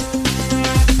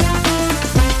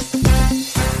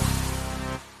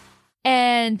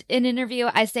 And in an interview,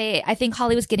 I say, I think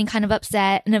Holly was getting kind of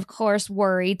upset and, of course,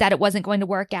 worried that it wasn't going to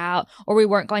work out or we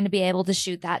weren't going to be able to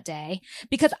shoot that day.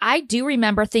 Because I do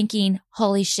remember thinking,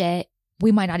 holy shit,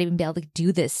 we might not even be able to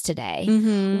do this today.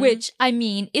 Which, I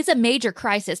mean, is a major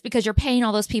crisis because you're paying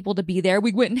all those people to be there.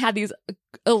 We went and had these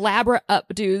elaborate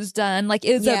updos done. Like,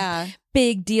 it was a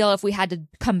big deal if we had to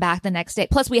come back the next day.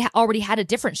 Plus, we already had a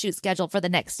different shoot scheduled for the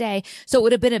next day. So it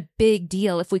would have been a big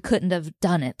deal if we couldn't have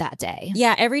done it that day.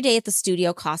 Yeah, every day at the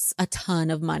studio costs a ton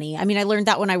of money. I mean, I learned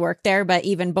that when I worked there, but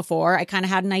even before, I kind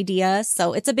of had an idea.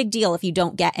 So it's a big deal if you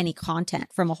don't get any content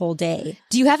from a whole day.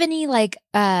 Do you have any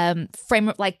can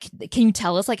you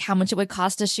tell us how much it would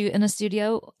cost to shoot in a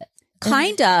studio?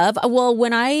 Kind of. Well,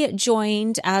 when I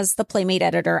joined as the Playmate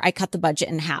editor, I cut the budget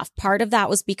in half. Part of that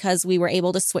was because we were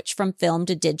able to switch from film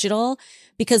to digital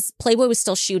because Playboy was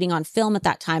still shooting on film at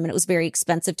that time and it was very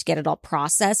expensive to get it all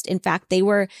processed. In fact,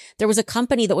 there was a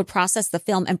company that would process the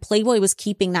film and Playboy was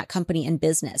keeping that company in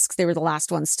business because they were the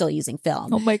last ones still using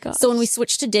film. Oh my God. So when we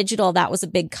switched to digital, that was a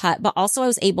big cut, but also I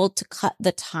was able to cut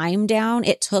the time down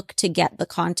it took to get the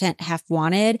content Hef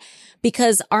wanted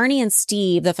because Arnie and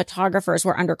Steve, the photographers,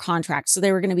 were under contract. So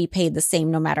they were going to be paid the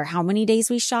same no matter how many days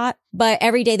we shot. But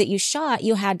every day that you shot,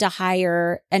 you had to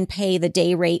hire and pay the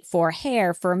day rate for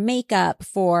hair, for makeup,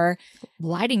 for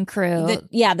lighting crew.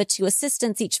 The two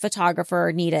assistants each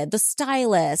photographer needed, the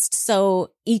stylist.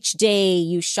 So each day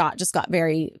you shot just got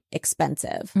very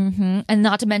expensive. And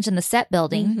not to mention the set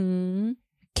building.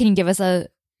 Can you give us a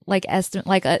estimate,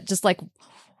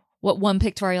 what one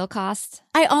pictorial costs?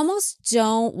 I almost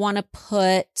don't want to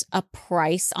put a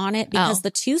price on it because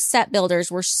the two set builders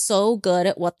were so good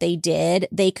at what they did.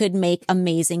 They could make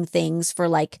amazing things for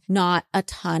not a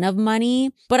ton of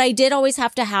money. But I did always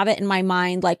have to have it in my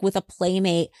mind, with a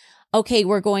Playmate. Okay,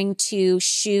 we're going to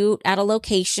shoot at a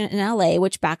location in LA,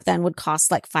 which back then would cost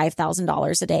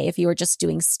 $5,000 a day if you were just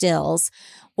doing stills.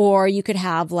 Or you could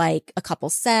have a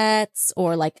couple sets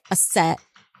or a set.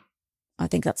 I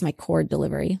think that's my cord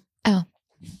delivery. Oh,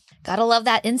 gotta love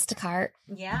that Instacart.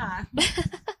 Yeah.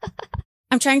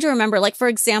 I'm trying to remember, for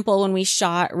example, when we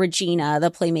shot Regina,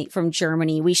 the Playmate from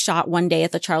Germany, we shot one day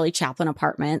at the Charlie Chaplin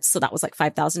apartments. So that was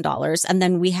 $5,000. And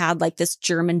then we had this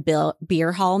German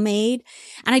beer hall made.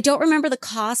 And I don't remember the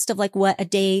cost of what a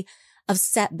day of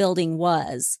set building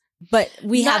was. But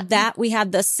we had that. We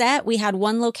had the set. We had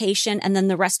one location. And then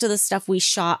the rest of the stuff we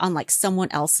shot on someone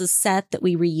else's set that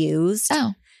we reused.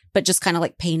 Oh. But just kind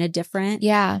of painted different.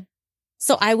 Yeah.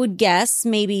 So I would guess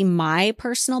maybe my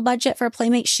personal budget for a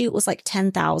Playmate shoot was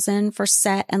 $10,000 for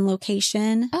set and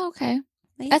location. Oh, okay.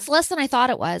 Yeah. That's less than I thought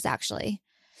it was, actually.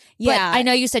 Yeah. But I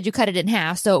know you said you cut it in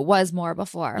half, so it was more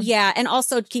before. Yeah. And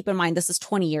also keep in mind, this is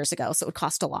 20 years ago, so it would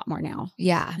cost a lot more now.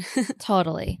 Yeah,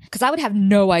 totally. Because I would have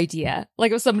no idea.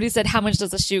 If somebody said, how much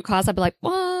does a shoot cost? I'd be like,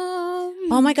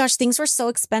 Oh my gosh, things were so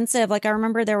expensive. I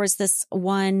remember there was this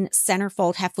one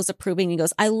centerfold Hef was approving. And he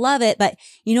goes, I love it, but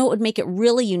what would make it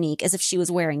really unique is if she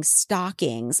was wearing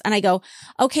stockings. And I go,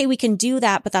 okay, we can do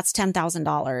that, but that's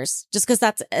 $10,000 just because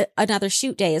that's another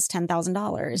shoot day is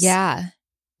 $10,000. Yeah.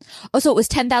 Oh, so it was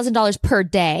 $10,000 per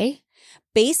day?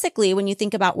 Basically, when you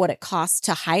think about what it costs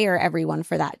to hire everyone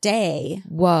for that day.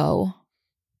 Whoa.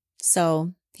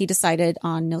 So he decided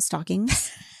on no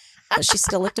stockings. But she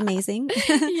still looked amazing.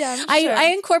 Yeah, sure.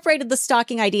 I incorporated the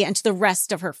stocking idea into the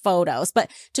rest of her photos. But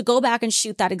to go back and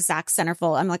shoot that exact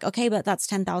centerfold, I'm okay, but that's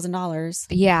 $10,000.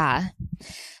 Yeah.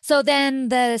 So then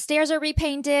the stairs are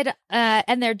repainted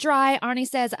and they're dry. Arnie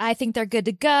says, I think they're good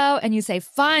to go. And you say,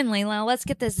 finally, now let's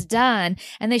get this done.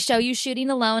 And they show you shooting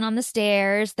alone on the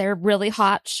stairs. They're really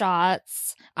hot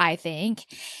shots. I think.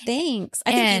 Thanks.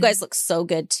 I think you guys look so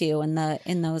good too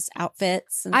in those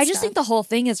outfits. And I just think the whole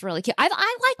thing is really cute. I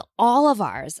like all of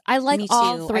ours. I like Me too.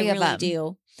 all three I of really them.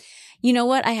 do. You know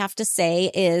what I have to say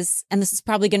is, and this is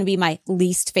probably going to be my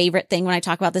least favorite thing when I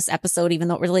talk about this episode, even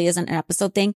though it really isn't an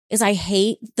episode thing, is I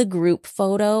hate the group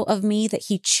photo of me that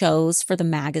he chose for the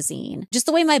magazine. Just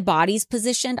the way my body's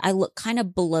positioned, I look kind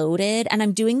of bloated and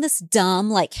I'm doing this dumb,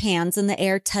 like hands in the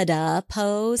air, ta-da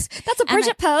pose. That's a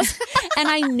Bridget pose. And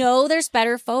I know there's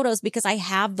better photos because I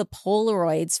have the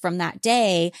Polaroids from that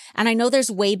day. And I know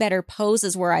there's way better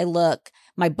poses where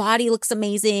my body looks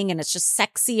amazing and it's just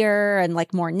sexier and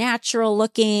like more natural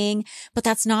looking, but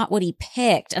that's not what he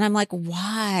picked. And I'm like,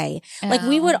 why? Like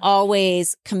we would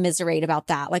always commiserate about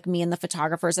that, like me and the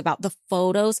photographers about the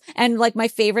photos. And like my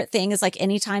favorite thing is like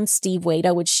anytime Steve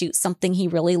Wada would shoot something he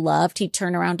really loved, he'd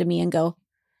turn around to me and go,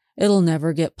 "It'll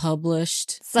never get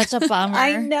published." Such a bummer.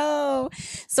 I know.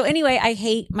 So anyway, I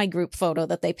hate my group photo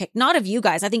that they picked. Not of you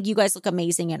guys. I think you guys look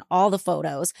amazing in all the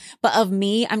photos. But of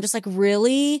me, I'm just like,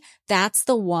 really? That's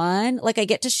the one? Like I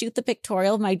get to shoot the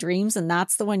pictorial of my dreams and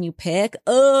that's the one you pick?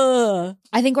 Ugh.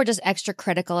 I think we're just extra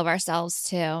critical of ourselves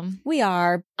too. We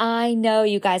are. I know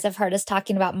you guys have heard us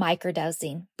talking about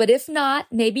microdosing, but if not,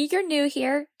 maybe you're new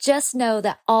here. Just know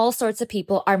that all sorts of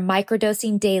people are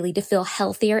microdosing daily to feel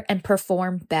healthier and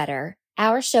perform better.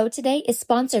 Our show today is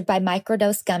sponsored by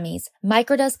Microdose Gummies.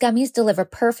 Microdose Gummies deliver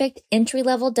perfect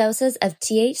entry-level doses of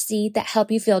THC that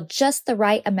help you feel just the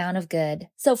right amount of good.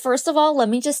 So first of all, let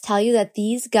me just tell you that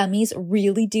these gummies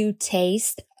really do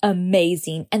taste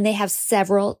amazing, and they have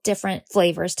several different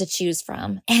flavors to choose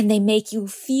from, and they make you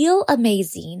feel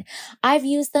amazing. I've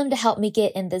used them to help me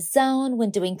get in the zone when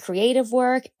doing creative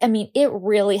work. I mean, it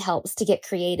really helps to get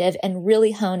creative and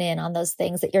really hone in on those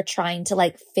things that you're trying to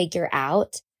like figure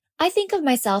out. I think of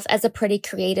myself as a pretty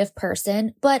creative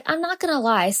person, but I'm not going to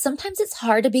lie. Sometimes it's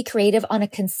hard to be creative on a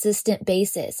consistent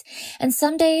basis. And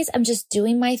some days I'm just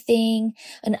doing my thing.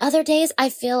 And other days I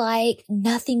feel like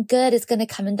nothing good is going to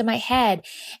come into my head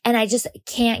and I just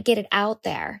can't get it out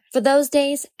there. For those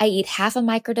days, I eat half a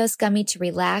microdose gummy to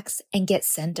relax and get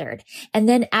centered. And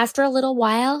then after a little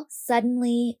while,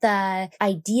 suddenly the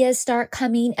ideas start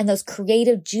coming and those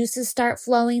creative juices start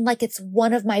flowing like it's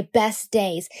one of my best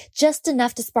days, just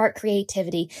enough to spark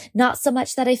creativity, not so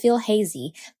much that I feel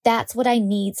hazy. That's what I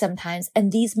need sometimes, and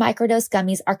these microdose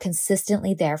gummies are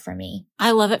consistently there for me.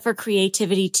 I love it for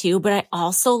creativity too, but I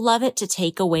also love it to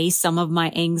take away some of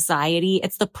my anxiety.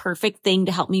 It's the perfect thing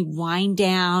to help me wind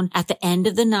down at the end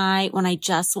of the night when I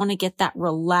just want to get that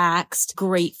relaxed,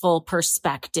 grateful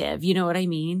perspective. You know what I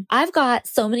mean? I've got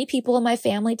so many people in my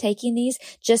family taking these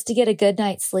just to get a good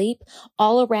night's sleep.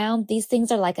 All around, these things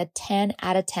are like a 10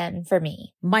 out of 10 for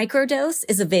me. Microdose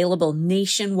is available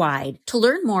nationwide. To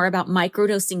learn more about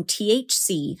microdosing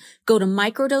THC, go to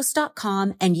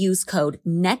microdose.com and use code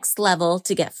NEXTLEVEL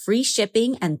to get free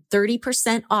shipping and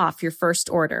 30% off your first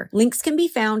order. Links can be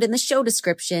found in the show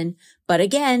description, but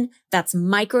again, that's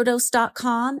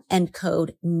microdose.com and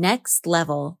code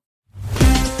NEXTLEVEL.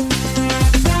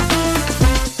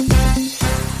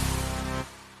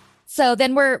 So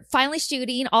then we're finally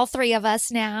shooting, all three of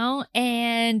us now.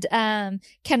 And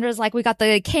Kendra's like, we got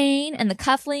the cane and the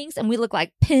cufflinks and we look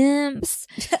like pimps.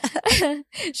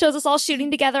 Shows us all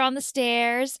shooting together on the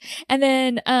stairs. And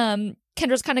then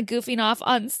Kendra's kind of goofing off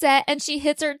on set and she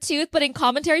hits her tooth. But in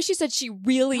commentary, she said she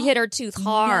really hit her tooth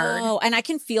hard. No, and I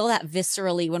can feel that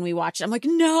viscerally when we watch it. I'm like,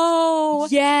 no.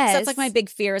 Yes. So that's like my big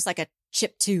fear is like a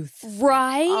chipped tooth.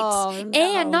 Right. Oh, no.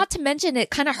 And not to mention it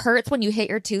kind of hurts when you hit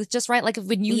your tooth just right. Like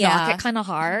when you knock it kind of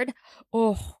hard.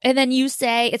 Oh. And then you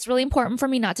say, it's really important for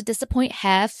me not to disappoint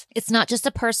Hef. It's not just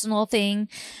a personal thing.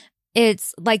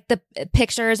 It's like the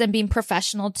pictures and being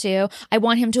professional too. I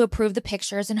want him to approve the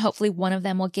pictures and hopefully one of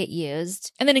them will get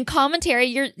used. And then in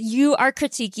commentary, you are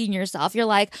critiquing yourself. You're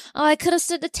like, oh, I could have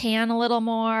stood the tan a little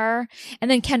more.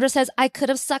 And then Kendra says, I could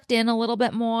have sucked in a little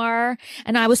bit more.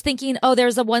 And I was thinking, oh,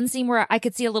 there's a one scene where I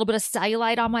could see a little bit of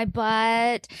cellulite on my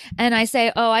butt. And I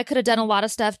say, oh, I could have done a lot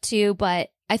of stuff too, but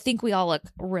I think we all look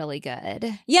really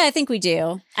good. Yeah, I think we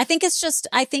do. I think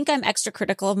I'm extra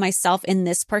critical of myself in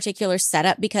this particular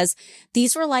setup because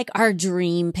these were like our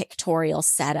dream pictorial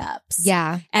setups.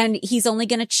 Yeah. And he's only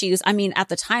going to choose, I mean, at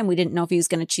the time we didn't know if he was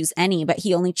going to choose any, but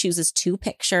he only chooses 2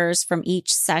 pictures from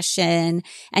each session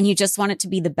and you just want it to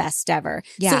be the best ever.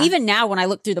 Yeah. So even now when I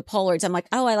look through the Polaroids, I'm like,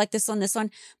 oh, I like this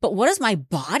one, but what is my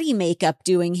body makeup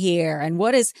doing here? And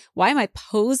why am I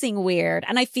posing weird?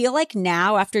 And I feel like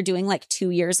now after doing like 2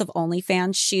 years years of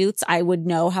OnlyFans shoots, I would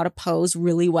know how to pose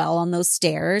really well on those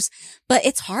stairs. But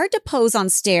it's hard to pose on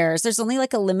stairs. There's only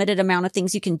like a limited amount of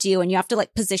things you can do. And you have to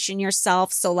like position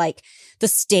yourself so like the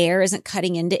stair isn't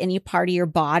cutting into any part of your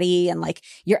body, and like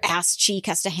your ass cheek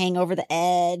has to hang over the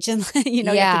edge, and you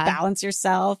know, you have to balance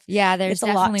yourself. Yeah, there's it's a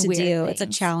lot to weird do. things. It's a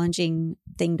challenging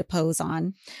thing to pose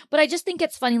on. But I just think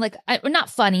it's funny, like,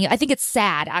 not funny. I think it's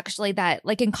sad, actually, that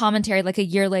like in commentary, like a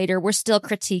year later, we're still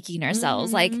critiquing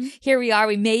ourselves. Like, here we are,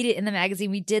 we made it in the magazine,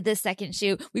 we did this second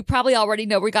shoot. We probably already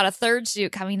know we got a third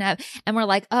shoot coming up, and we're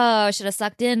like, oh, I should have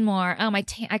sucked in more. Oh, I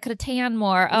could have tanned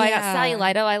more. Oh, I got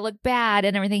cellulite. Oh, I look bad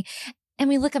and everything. And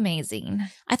we look amazing.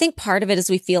 I think part of it is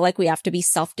we feel like we have to be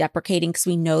self-deprecating because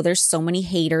we know there's so many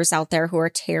haters out there who are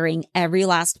tearing every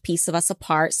last piece of us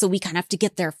apart. So we kind of have to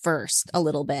get there first a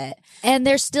little bit. And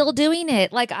they're still doing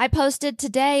it. Like I posted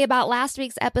today about last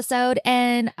week's episode,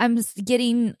 and I'm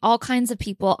getting all kinds of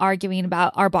people arguing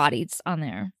about our bodies on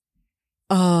there.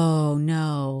 Oh,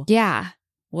 no. Yeah.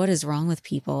 What is wrong with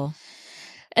people?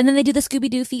 And then they do the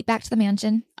Scooby-Doo feet back to the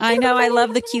mansion. I know. I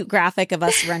love the cute graphic of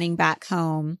us running back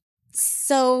home.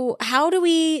 So how do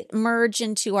we merge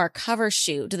into our cover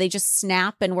shoot? Do they just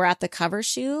snap and we're at the cover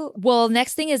shoot? Well,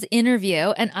 next thing is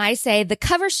interview. And I say the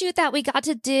cover shoot that we got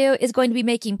to do is going to be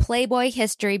making Playboy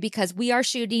history because we are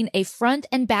shooting a front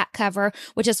and back cover,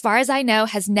 which as far as I know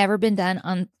has never been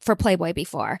done for Playboy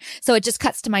before. So it just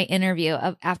cuts to my interview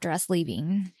after us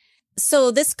leaving.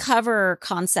 So this cover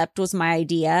concept was my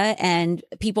idea, and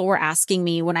people were asking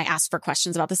me when I asked for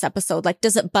questions about this episode, like,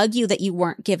 does it bug you that you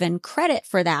weren't given credit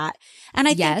for that? And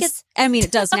I think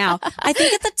it does now. I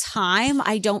think at the time,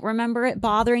 I don't remember it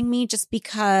bothering me just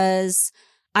because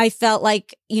I felt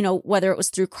like, you know, whether it was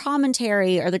through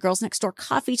commentary or the Girls Next Door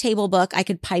coffee table book, I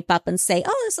could pipe up and say,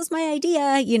 oh, this is my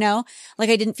idea, you know, like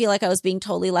I didn't feel like I was being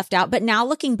totally left out. But now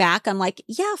looking back, I'm like,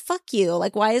 yeah, fuck you.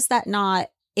 Like, why is that not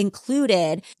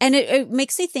included? And it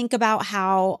makes me think about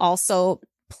how also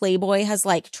Playboy has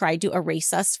like tried to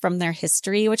erase us from their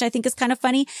history, which I think is kind of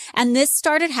funny. And this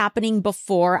started happening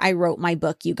before I wrote my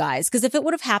book, you guys, because if it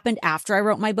would have happened after I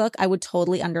wrote my book, I would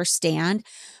totally understand.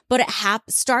 But it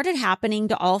started happening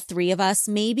to all three of us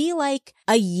maybe like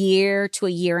a year to a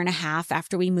year and a half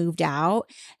after we moved out.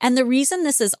 And the reason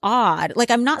this is odd, like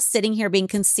I'm not sitting here being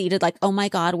conceited like, oh my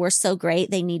God, we're so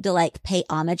great. They need to like pay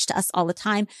homage to us all the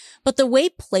time. But the way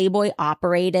Playboy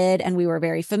operated, and we were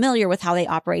very familiar with how they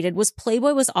operated, was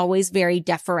Playboy was always very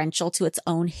deferential to its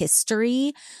own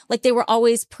history. Like they were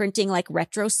always printing like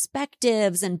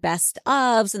retrospectives and best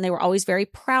ofs, and they were always very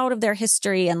proud of their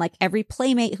history. And like every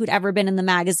Playmate who'd ever been in the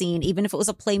magazine, even if it was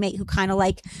a Playmate who kind of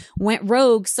like went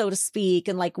rogue, so to speak,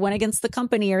 and like went against the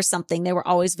company or something, they were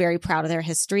always very proud of their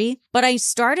history. But I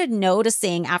started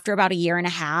noticing after about a year and a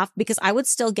half, because I would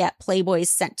still get Playboys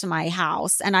sent to my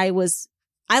house, and I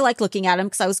like looking at them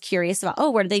because I was curious about, oh,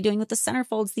 what are they doing with the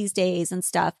centerfolds these days and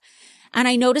stuff. And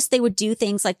I noticed they would do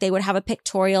things like they would have a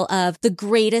pictorial of the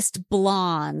greatest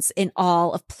blondes in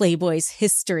all of Playboy's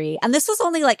history. And this was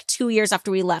only like 2 years after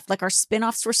we left. Like our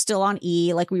spinoffs were still on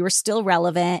E, like we were still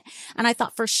relevant. And I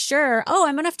thought for sure, oh,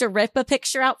 I'm going to have to rip a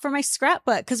picture out for my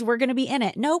scrapbook because we're going to be in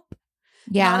it. Nope.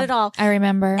 Yeah. Not at all. I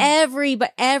remember.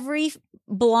 Every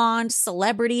blonde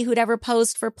celebrity who'd ever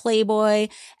posed for Playboy,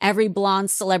 every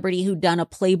blonde celebrity who'd done a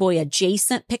Playboy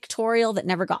adjacent pictorial that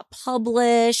never got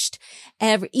published,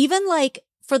 even like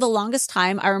for the longest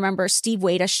time, I remember Steve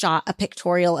Wada shot a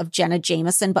pictorial of Jenna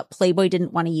Jameson, but Playboy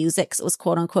didn't want to use it because it was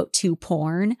quote unquote too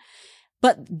porn.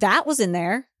 But that was in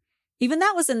there. Even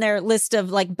that was in their list of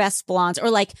like best blondes,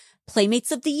 or like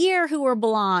Playmates of the Year who were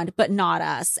blonde, but not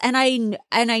us. And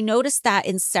I noticed that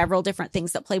in several different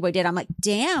things that Playboy did. I'm like,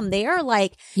 damn, they are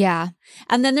like, yeah.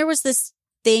 And then there was this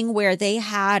thing where they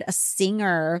had a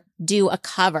singer do a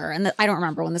cover, and I don't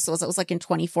remember when this was. It was like in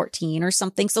 2014 or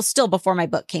something. So still before my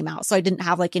book came out. So I didn't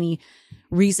have like any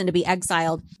reason to be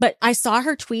exiled. But I saw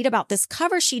her tweet about this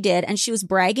cover she did, and she was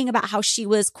bragging about how she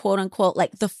was quote unquote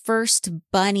like the first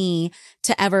bunny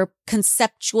to ever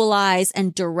conceptualize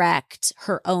and direct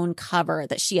her own cover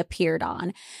that she appeared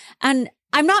on. And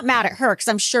I'm not mad at her because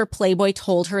I'm sure Playboy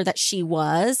told her that she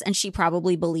was, and she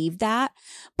probably believed that.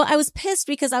 But I was pissed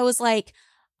because I was like,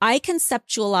 I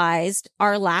conceptualized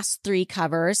our last 3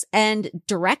 covers and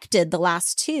directed the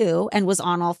last 2 and was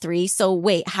on all 3. So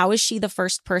wait, how is she the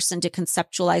first person to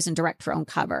conceptualize and direct her own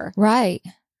cover? Right.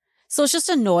 So it's just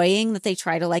annoying that they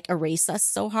try to like erase us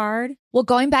so hard. Well,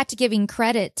 going back to giving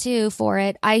credit too for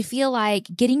it, I feel like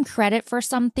getting credit for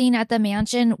something at the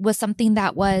mansion was something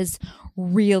that was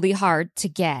really hard to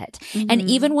get. And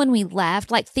even when we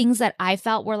left, like things that I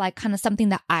felt were like kind of something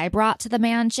that I brought to the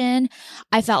mansion,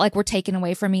 I felt like were taken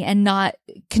away from me and not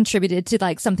contributed to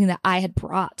like something that I had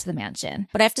brought to the mansion.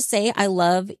 But I have to say, I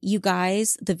love you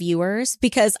guys, the viewers,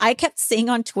 because I kept seeing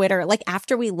on Twitter, like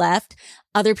after we left,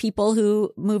 other people who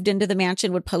moved into the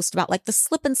mansion would post about like the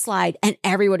slip and slide, and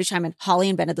everyone would chime in. Holly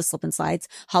invented the slip and slides.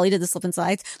 Holly did the slip and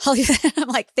slides. Holly, I'm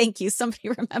like, thank you. Somebody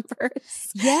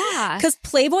remembers. Yeah. Because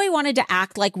Playboy wanted to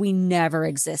act like we never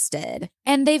existed.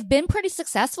 And they've been pretty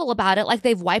successful about it. Like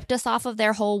they've wiped us off of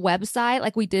their whole website.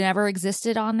 Like we never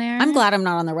existed on there. I'm glad I'm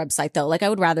not on their website though. Like I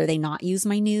would rather they not use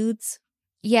my nudes.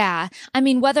 Yeah. I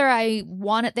mean, whether I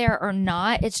want it there or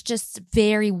not, it's just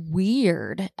very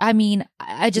weird. I mean,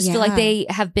 I just feel like they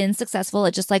have been successful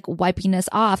at just like wiping us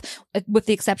off, with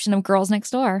the exception of Girls Next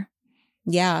Door.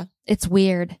 Yeah. It's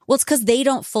weird. Well, it's because they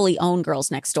don't fully own Girls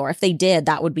Next Door. If they did,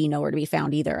 that would be nowhere to be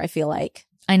found either, I feel like.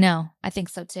 I know. I think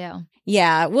so too.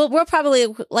 Yeah. We'll probably,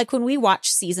 like when we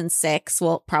watch season 6,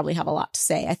 we'll probably have a lot to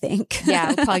say, I think. Yeah.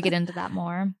 We'll probably get into that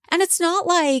more. And it's not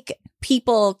like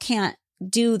people can't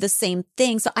do the same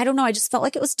thing. So I don't know. I just felt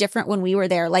like it was different when we were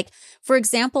there. Like, for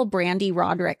example, Brandy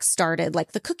Roderick started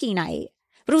like the cookie night,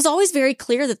 but it was always very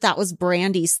clear that that was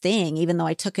Brandy's thing, even though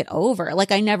I took it over.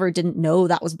 Like I never didn't know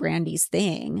that was Brandy's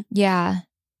thing. Yeah.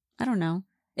 I don't know.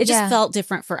 It just felt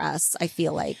different for us, I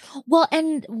feel like. Well,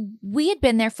 and we had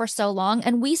been there for so long,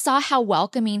 and we saw how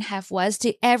welcoming Hef was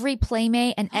to every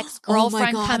playmate and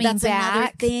ex-girlfriend coming that's back.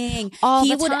 Another thing. All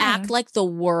he the would time. act like the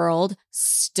world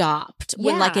stopped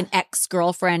when like an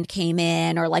ex-girlfriend came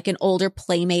in or like an older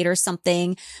playmate or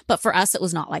something. But for us, it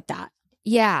was not like that.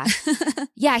 Yeah.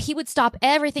 Yeah. He would stop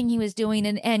everything he was doing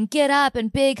and get up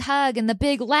and big hug and the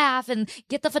big laugh and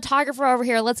get the photographer over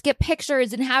here. Let's get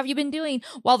pictures. And how have you been doing?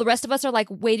 While the rest of us are like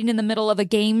waiting in the middle of a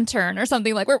game turn or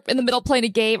something, like we're in the middle playing a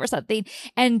game or something,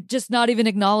 and just not even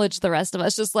acknowledge the rest of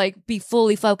us, just like be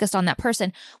fully focused on that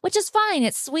person, which is fine.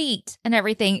 It's sweet and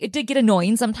everything. It did get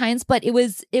annoying sometimes, but it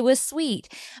was sweet,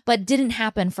 but didn't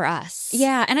happen for us.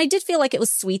 Yeah. And I did feel like it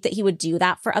was sweet that he would do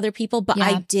that for other people, but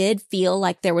I did feel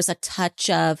like there was a touch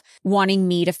of wanting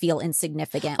me to feel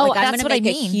insignificant. Oh, like I'm that's going to what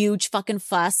make I mean. a huge fucking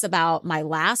fuss about my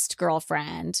last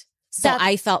girlfriend. So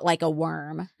I felt like a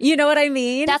worm. You know what I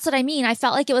mean? That's what I mean. I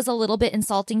felt like it was a little bit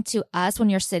insulting to us when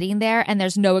you're sitting there and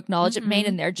there's no acknowledgement made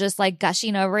and they're just like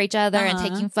gushing over each other and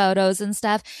taking photos and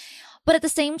stuff. But at the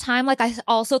same time, like I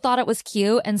also thought it was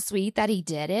cute and sweet that he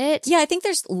did it. Yeah, I think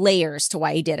there's layers to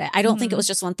why he did it. I don't think it was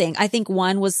just one thing. I think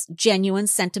one was genuine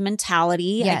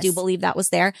sentimentality. Yes. I do believe that was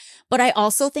there. But I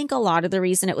also think a lot of the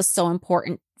reason it was so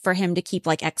important for him to keep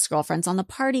like ex-girlfriends on the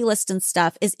party list and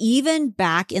stuff is even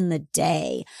back in the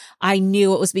day, I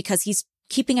knew it was because he's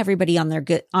keeping everybody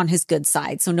on his good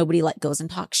side. So nobody like goes and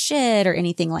talks shit or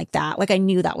anything like that. Like I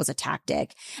knew that was a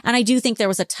tactic. And I do think there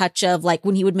was a touch of like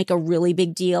when he would make a really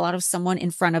big deal out of someone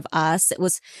in front of us, it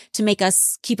was to make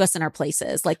us keep us in our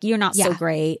places. Like you're not so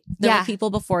great. There were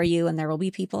people before you and there will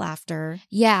be people after.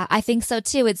 Yeah, I think so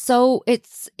too. It's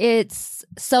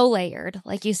so layered,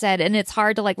 like you said, and it's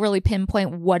hard to like really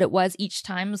pinpoint what it was each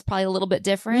time. It was probably a little bit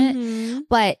different,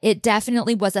 but it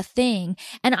definitely was a thing.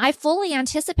 And I fully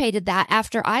anticipated that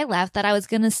after I left, that I was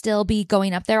going to still be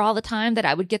going up there all the time, that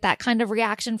I would get that kind of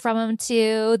reaction from him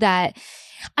too. That,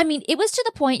 I mean, it was to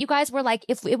the point, you guys, were like,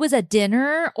 if it was a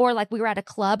dinner or like we were at a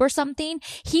club or something,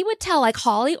 he would tell like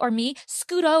Holly or me,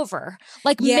 scoot over,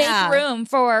 like make room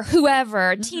for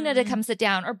whoever, Tina to come sit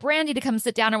down or Brandy to come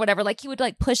sit down or whatever. Like he would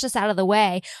like push us out of the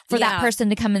way for that person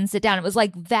to come and sit down. It was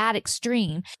like that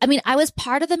extreme. I mean, I was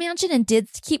part of the mansion and did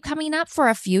keep coming up for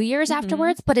a few years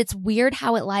afterwards, but it's weird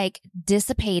how it like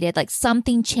dissipated, like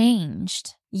something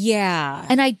changed. Yeah.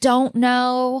 And I don't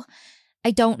know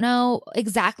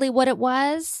exactly what it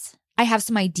was. I have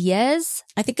some ideas.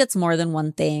 I think it's more than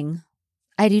one thing.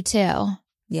 I do too.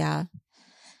 Yeah.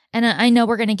 And I know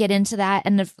we're going to get into that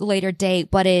in a later date,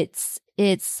 but it's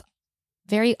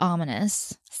very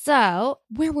ominous. So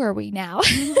where were we now?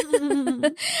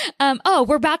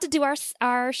 We're about to do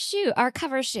our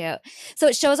cover shoot. So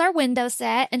it shows our window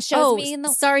set and shows me in the.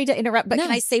 Sorry to interrupt, but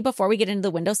can I say before we get into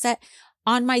the window set,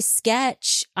 on my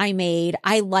sketch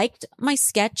I liked my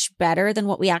sketch better than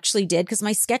what we actually did because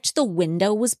my sketch, the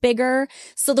window was bigger.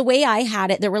 So the way I had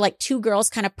it, there were like two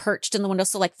girls kind of perched in the window.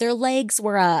 So like their legs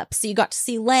were up. So you got to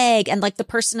see leg. And like the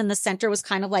person in the center was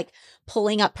kind of like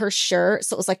pulling up her shirt.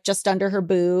 So it was like just under her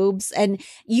boobs. And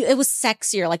it was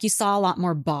sexier. Like you saw a lot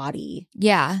more body.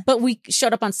 Yeah. But we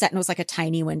showed up on set and it was like a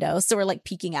tiny window. So we're like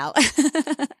peeking out.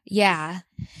 Yeah.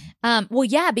 Well,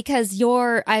 yeah, because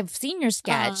I've seen your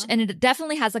sketch and it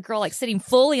definitely has a girl like sitting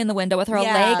fully in the window with her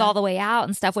leg all the way out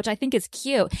and stuff, which I think is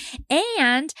cute.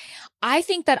 And I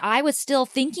think that I was still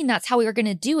thinking that's how we were going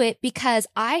to do it because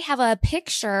I have a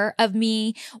picture of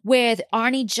me with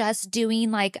Arnie just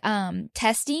doing like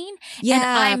testing. Yeah, and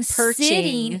I'm perching.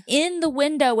 sitting in the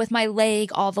window with my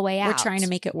leg all the way out. We're trying to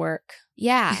make it work.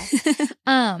 Yeah.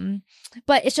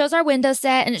 But it shows our window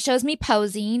set and it shows me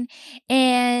posing,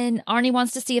 and Arnie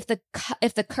wants to see if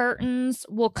the curtains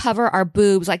will cover our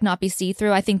boobs, like not be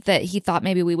see-through. I think that he thought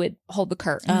maybe we would hold the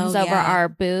curtains over our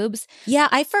boobs. Yeah,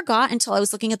 I forgot until I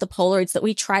was looking at the Polaroids that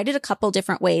we tried it a couple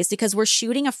different ways because we're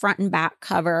shooting a front and back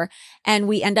cover and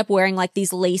we end up wearing like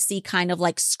these lacy kind of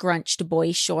like scrunched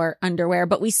boy short underwear,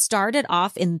 but we started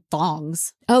off in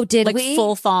thongs. Oh, did like we?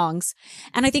 Full thongs.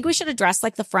 And I think we should address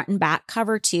like the front and back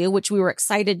cover too, which we were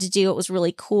excited to do. It was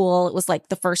really cool. It was like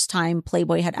the first time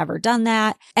Playboy had ever done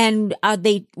that. And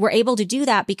they were able to do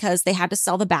that because they had to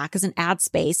sell the back as an ad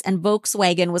space, and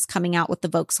Volkswagen was coming out with the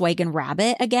Volkswagen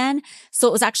Rabbit again. So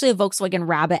it was actually a Volkswagen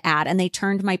Rabbit ad, and they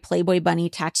turned my Playboy bunny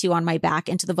tattoo on my back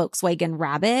into the Volkswagen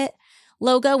Rabbit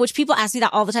logo, which people ask me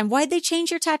that all the time. Why'd they change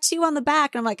your tattoo on the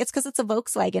back? And I'm like, it's because it's a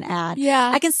Volkswagen ad.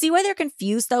 Yeah. I can see why they're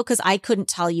confused though, because I couldn't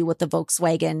tell you what the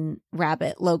Volkswagen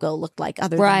Rabbit logo looked like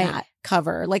other than that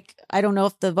cover. Like, I don't know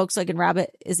if the Volkswagen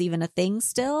Rabbit is even a thing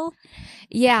still.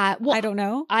 Yeah. Well, I don't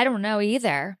know. I don't know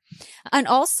either. And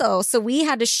also, so we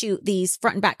had to shoot these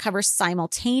front and back covers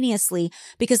simultaneously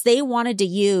because they wanted to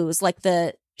use like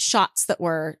the shots that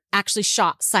were actually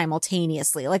shot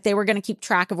simultaneously. Like they were going to keep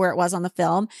track of where it was on the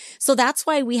film. So that's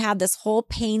why we had this whole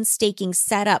painstaking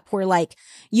setup where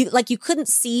you couldn't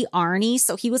see Arnie.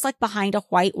 So he was like behind a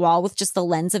white wall with just the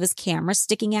lens of his camera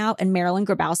sticking out. And Marilyn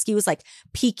Grabowski was like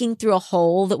peeking through a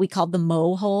hole that we called the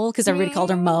Mo hole because everybody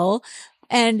called her Mo.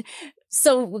 And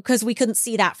so because we couldn't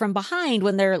see that from behind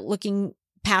when they're looking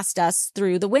past us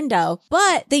through the window,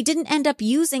 but they didn't end up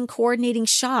using coordinating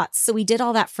shots. So we did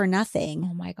all that for nothing.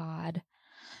 Oh my God.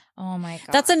 Oh my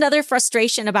God. That's another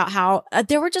frustration about how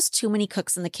there were just too many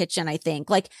cooks in the kitchen, I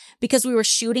think. Like, because we were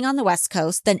shooting on the West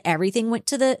Coast, then everything went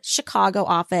to the Chicago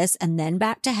office and then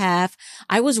back to Hef.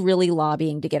 I was really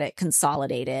lobbying to get it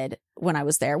consolidated when I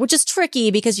was there, which is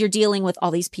tricky because you're dealing with all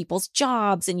these people's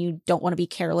jobs and you don't want to be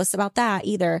careless about that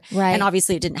either. Right. And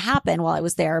obviously it didn't happen while I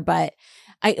was there, but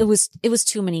it was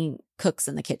too many cooks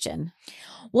in the kitchen.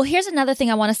 Well, here's another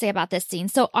thing I want to say about this scene.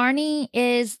 So Arnie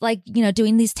is like,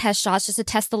 doing these test shots just to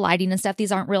test the lighting and stuff.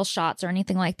 These aren't real shots or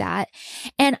anything like that.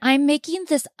 And I'm making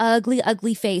this ugly,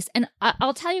 ugly face. And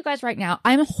I'll tell you guys right now,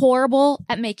 I'm horrible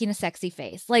at making a sexy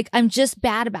face. Like, I'm just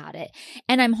bad about it.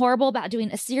 And I'm horrible about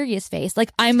doing a serious face.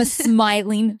 Like, I'm a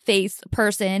smiling face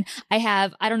person. I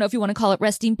don't know if you want to call it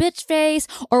resting bitch face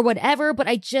or whatever, but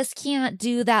I just can't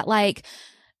do that like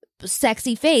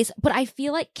sexy face. But I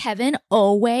feel like Kevin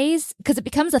always, because it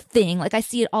becomes a thing, like I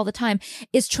see it all the time,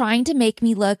 is trying to make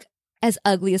me look as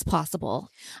ugly as possible.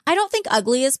 I don't think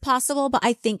ugly is possible, but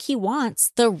I think he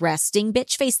wants the resting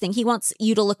bitch face thing. He wants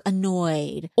you to look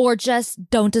annoyed. Or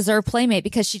just don't deserve Playmate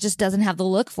because she just doesn't have the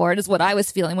look for it, is what I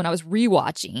was feeling when I was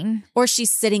rewatching. Or she's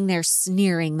sitting there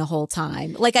sneering the whole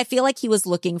time. Like, I feel like he was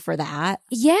looking for that.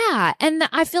 Yeah. And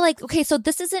I feel like, okay, so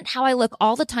this isn't how I look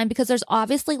all the time because there's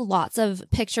obviously lots of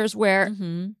pictures where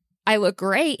I look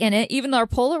great in it, even though they're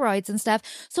Polaroids and stuff.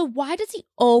 So why does he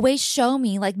always show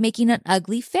me like making an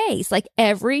ugly face, like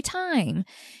every time?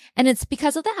 And it's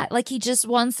because of that. Like he just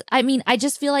wants, I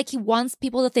just feel like he wants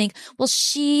people to think, well,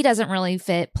 she doesn't really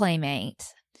fit Playmate.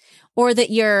 Or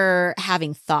that you're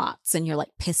having thoughts and you're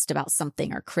like pissed about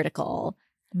something or critical.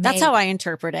 That's how I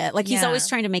interpret it. Like he's always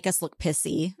trying to make us look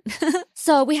pissy.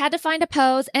 So we had to find a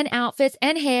pose and outfits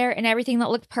and hair and everything that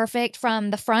looked perfect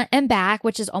from the front and back,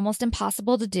 which is almost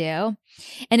impossible to do.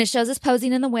 And it shows us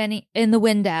posing in the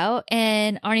window.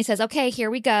 And Arnie says, okay,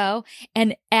 here we go.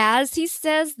 And as he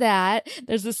says that,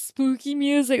 there's this spooky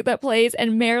music that plays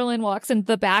and Marilyn walks into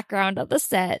the background of the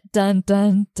set. Dun,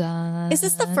 dun, dun. Is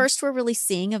this the first we're really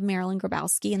seeing of Marilyn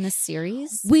Grabowski in this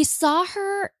series? We saw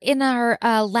her in our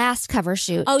last cover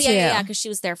shoot. Oh, yeah, because she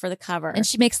was there for the cover. And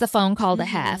she makes the phone call to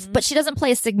Hef, but she doesn't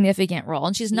play a significant role.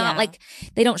 And she's not like,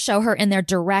 they don't show her in there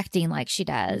directing like she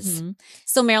does.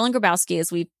 So Marilyn Grabowski,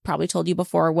 as we probably told you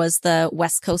before, was the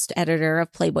West Coast editor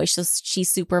of Playboy. So she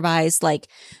supervised like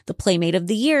the Playmate of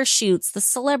the Year shoots, the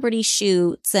celebrity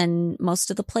shoots, and most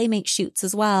of the Playmate shoots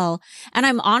as well. And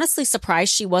I'm honestly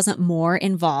surprised she wasn't more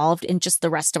involved in just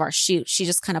the rest of our shoots. She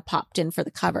just kind of popped in for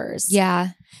the covers. Yeah.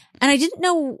 And I didn't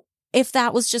know if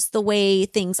that was just the way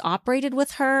things operated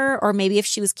with her, or maybe if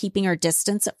she was keeping her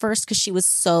distance at first because she was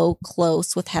so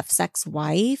close with Hefsek's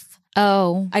wife.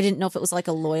 Oh. I didn't know if it was like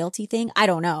a loyalty thing. I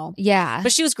don't know. Yeah.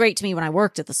 But she was great to me when I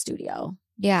worked at the studio.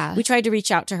 Yeah. We tried to reach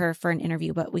out to her for an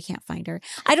interview, but we can't find her.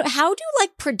 How do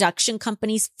like production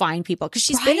companies find people? Because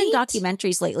she's been in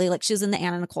documentaries lately. Like she was in the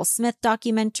Anna Nicole Smith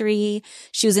documentary.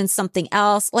 She was in something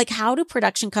else. Like how do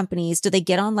production companies, do they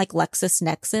get on like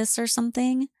LexisNexis or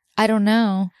something? I don't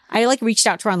know. I like reached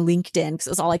out to her on LinkedIn because it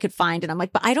was all I could find. And I'm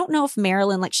like, but I don't know if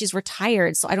Marilyn, like she's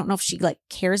retired. So I don't know if she like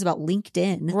cares about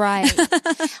LinkedIn. Right.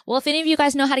 Well, if any of you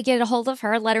guys know how to get a hold of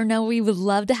her, let her know. We would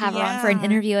love to have her on for an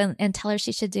interview and tell her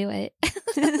she should do it.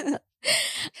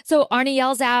 So Arnie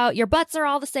yells out, your butts are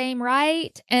all the same,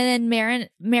 right? And then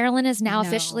Marilyn is now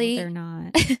officially. They're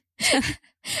not.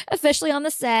 Officially on the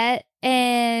set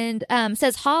and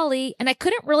says Holly, and I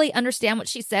couldn't really understand what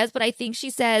she says, but I think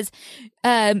she says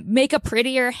make a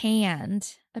prettier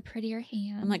hand. A prettier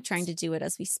hand. I'm like trying to do it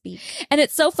as we speak. And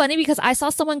it's so funny because I saw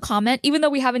someone comment, even though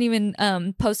we haven't even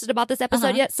posted about this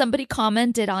episode yet, somebody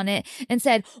commented on it and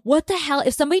said, what the hell?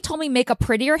 If somebody told me make a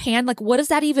prettier hand, like what does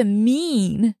that even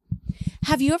mean?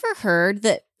 Have you ever heard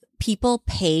that people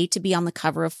pay to be on the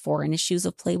cover of foreign issues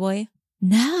of Playboy?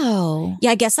 No.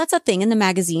 Yeah, I guess that's a thing in the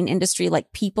magazine industry.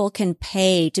 Like people can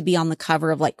pay to be on the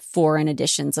cover of like foreign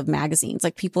editions of magazines.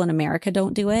 Like people in America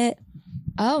don't do it.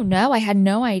 Oh, no. I had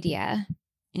no idea.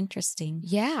 Interesting.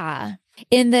 Yeah.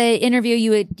 In the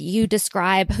interview, you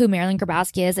describe who Marilyn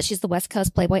Grabowski is, that she's the West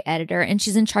Coast Playboy editor, and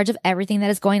she's in charge of everything that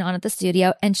is going on at the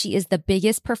studio, and she is the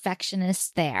biggest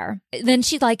perfectionist there. Then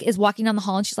she like is walking down the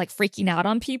hall and she's like freaking out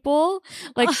on people.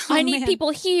 Like, I need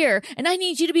people here, and I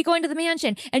need you to be going to the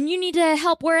mansion, and you need to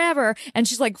help wherever. And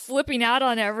she's like flipping out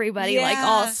on everybody, like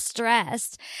all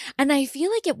stressed. And I feel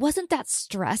like it wasn't that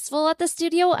stressful at the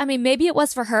studio. I mean, maybe it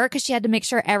was for her because she had to make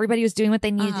sure everybody was doing what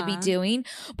they needed to be doing.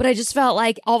 But I just felt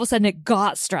like all of a sudden it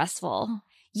got stressful.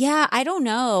 Yeah, I don't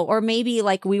know. Or maybe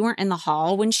like we weren't in the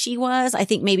hall when she was. I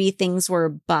think maybe things were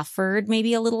buffered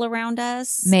maybe a little around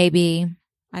us. Maybe.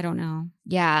 I don't know.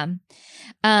 Yeah.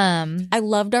 I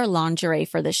loved our lingerie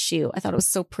for this shoot. I thought it was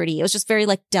so pretty. It was just very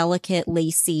like delicate,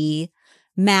 lacy,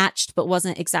 matched, but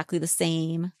wasn't exactly the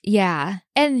same. Yeah.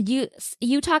 And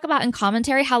you talk about in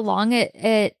commentary how long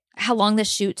how long this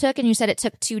shoot took, and you said it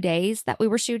took 2 days that we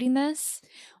were shooting this.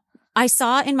 I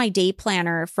saw in my day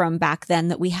planner from back then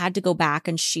that we had to go back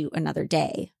and shoot another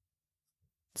day.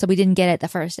 So we didn't get it the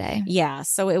first day. Yeah.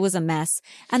 So it was a mess.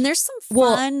 And there's some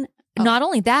fun. Not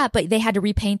only that, but they had to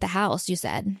repaint the house, you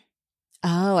said.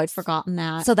 Oh, I'd forgotten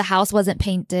that. So the house wasn't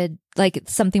painted, like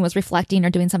something was reflecting or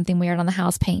doing something weird on the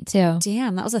house paint too.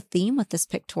 Damn, that was a theme with this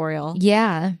pictorial.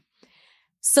 Yeah.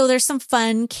 So there's some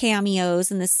fun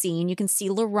cameos in the scene. You can see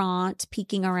Laurent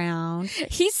peeking around.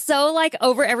 He's so like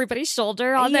over everybody's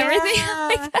shoulder on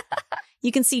everything.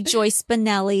 You can see Joyce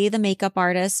Spinelli, the makeup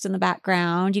artist, in the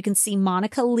background. You can see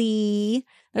Monica Lee.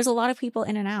 There's a lot of people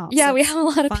in and out. Yeah, so we have a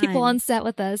lot of people on set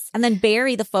with us. And then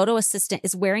Barry, the photo assistant,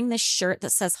 is wearing this shirt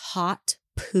that says Hot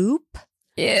Poop.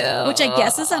 Ew. Which I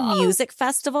guess is a music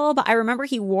festival, but I remember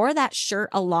he wore that shirt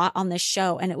a lot on this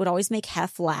show, and it would always make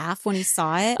Hef laugh when he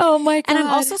saw it. Oh my God. And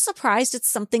I'm also surprised it's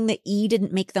something that E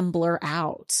didn't make them blur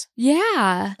out.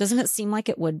 Yeah. Doesn't it seem like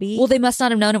it would be? Well, they must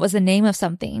not have known it was the name of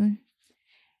something.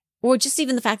 Or just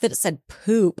even the fact that it said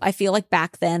poop. I feel like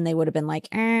back then they would have been like,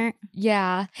 eh.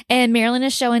 Yeah. And Marilyn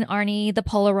is showing Arnie the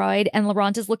Polaroid, and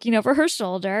Laurent is looking over her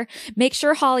shoulder. Make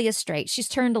sure Holly is straight. She's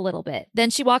turned a little bit.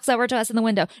 Then she walks over to us in the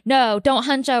window. No, don't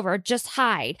hunch over. Just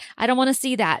hide. I don't want to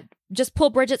see that. Just pull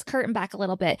Bridget's curtain back a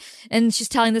little bit. And she's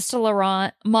telling this to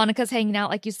Laurent. Monica's hanging out,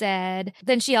 like you said.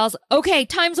 Then she yells, okay,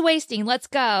 time's wasting. Let's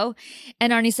go.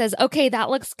 And Arnie says, okay, that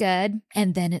looks good.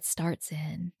 And then it starts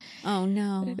in. Oh,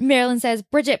 no. Marilyn says,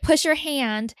 Bridget, push your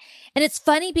hand. And it's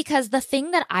funny because the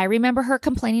thing that I remember her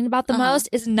complaining about the most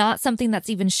is not something that's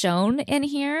even shown in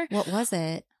here. What was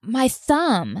it? My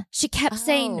thumb. She kept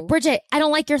saying, Bridget, I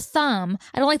don't like your thumb.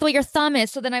 I don't like the way your thumb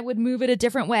is. So then I would move it a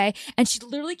different way. And she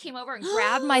literally came over and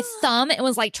grabbed my thumb and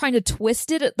was like trying to twist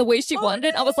it the way she wanted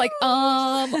it. I was like,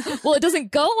 well, it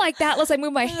doesn't go like that unless I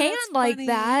move my hand like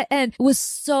that. And it was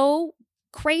so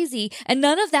crazy. And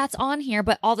none of that's on here,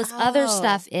 but all this other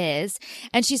stuff is.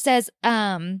 And she says,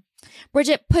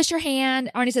 Bridget, push your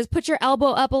hand. Arnie says, put your elbow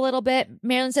up a little bit.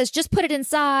 Marilyn says, just put it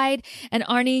inside. And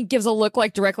Arnie gives a look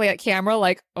like directly at camera,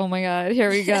 like, oh my God, here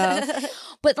we go.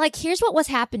 But like, here's what was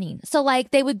happening. So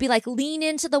like, they would be like, lean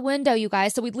into the window, you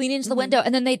guys. So we'd lean into the window.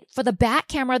 And then for the back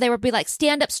camera, they would be like,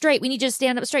 stand up straight. We need you to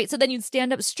stand up straight. So then you'd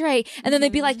stand up straight. And then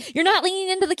they'd be like, you're not leaning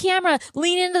into the camera.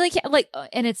 Lean into the like,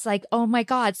 and it's like, oh my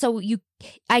God. So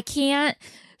I can't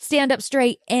stand up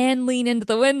straight and lean into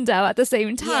the window at the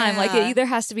same time. Yeah. Like it either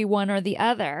has to be one or the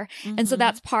other. And so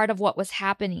that's part of what was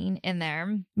happening in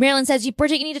there. Marilyn says,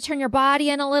 Bridget, you need to turn your body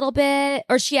in a little bit.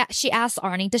 Or she asks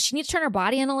Arnie, does she need to turn her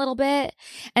body in a little bit?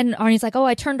 And Arnie's like, oh,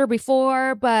 I turned her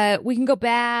before, but we can go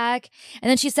back. And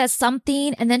then she says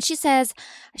something. And then she says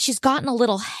she's gotten a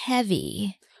little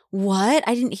heavy. What?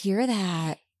 I didn't hear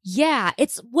that. Yeah, I'm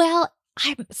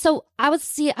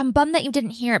bummed that you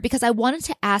didn't hear it because I wanted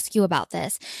to ask you about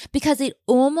this because it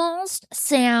almost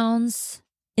sounds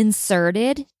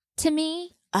inserted to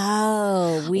me.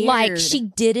 Oh, weird. Like she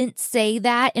didn't say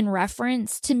that in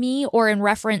reference to me or in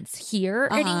reference here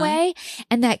anyway.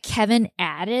 And that Kevin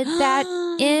added that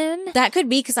in. That could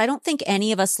be because I don't think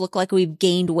any of us look like we've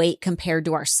gained weight compared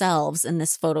to ourselves in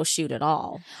this photo shoot at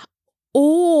all.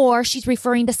 Or she's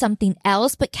referring to something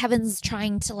else, but Kevin's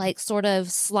trying to like sort of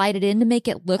slide it in to make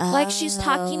it look like she's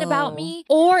talking about me.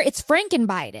 Or it's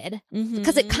Frankenbited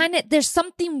because it kind of, there's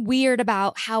something weird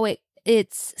about how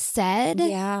it's said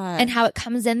and how it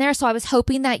comes in there. So I was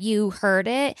hoping that you heard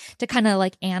it to kind of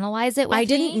like analyze it with I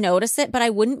didn't notice it, but I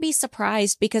wouldn't be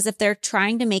surprised because if they're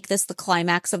trying to make this the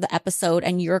climax of the episode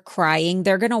and you're crying,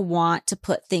 they're going to want to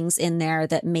put things in there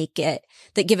that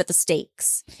give it the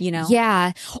stakes, you know?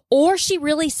 Yeah. Or she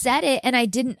really said it and I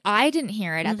didn't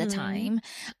hear it at the time.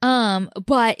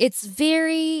 But it's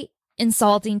very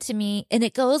insulting to me. And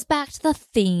it goes back to the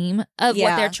theme of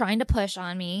what they're trying to push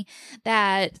on me,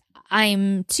 that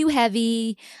I'm too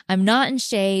heavy, I'm not in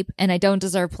shape, and I don't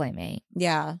deserve Playmate.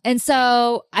 Yeah. And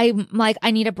so I'm like,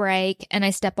 I need a break, and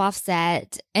I step off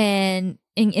set. And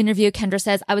in interview, Kendra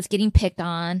says I was getting picked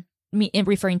on, me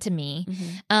referring to me.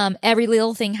 Every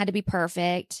little thing had to be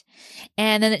perfect.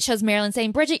 And then it shows Marilyn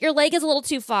saying, Bridget, your leg is a little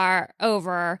too far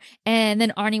over. And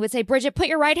then Arnie would say, Bridget, put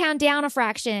your right hand down a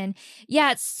fraction.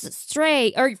 Yeah, it's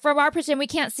straight. Or from our position, we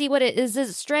can't see what it is. Is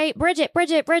it straight? Bridget.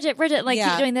 Like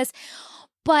keep doing this.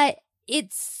 But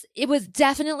it was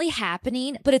definitely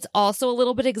happening, but it's also a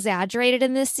little bit exaggerated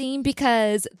in this scene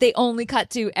because they only cut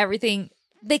to everything.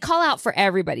 They call out for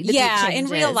everybody. Yeah, in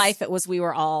real life, we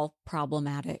were all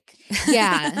problematic.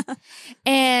 Yeah.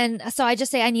 And so I just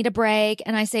say, I need a break.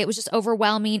 And I say it was just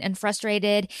overwhelming and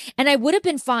frustrated. And I would have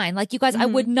been fine. Like you guys, I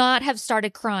would not have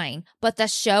started crying. But the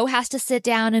show has to sit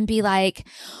down and be like,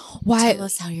 why? Tell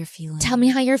us how you're feeling. Tell me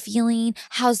how you're feeling.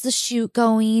 How's the shoot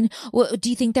going? Do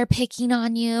you think they're picking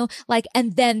on you? Like,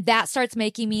 and then that starts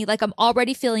making me like, I'm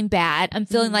already feeling bad. I'm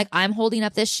feeling like I'm holding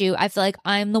up this shoot. I feel like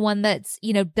I'm the one that's,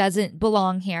 doesn't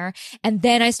belong here. And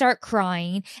then I start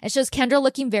crying. It shows Kendra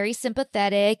looking very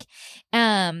sympathetic.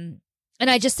 And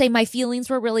I just say my feelings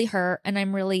were really hurt and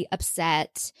I'm really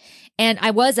upset. And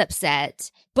I was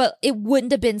upset, but it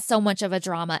wouldn't have been so much of a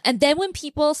drama. And then when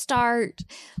people start,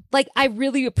 like, I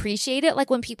really appreciate it. Like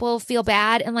when people feel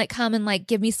bad and like come and like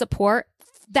give me support.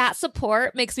 That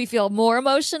support makes me feel more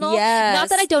emotional. Yes. Not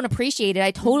that I don't appreciate it.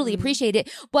 I totally appreciate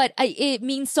it. But it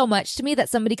means so much to me that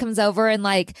somebody comes over and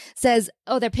like says,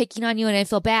 oh, they're picking on you and I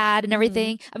feel bad and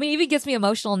everything. I mean, it even gets me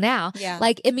emotional now. Yeah.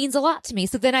 Like it means a lot to me.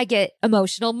 So then I get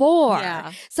emotional more.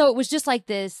 Yeah. So it was just like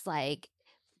this, like,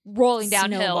 rolling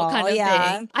downhill Snowball, kind of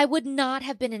thing. I would not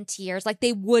have been in tears. Like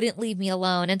they wouldn't leave me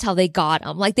alone until they got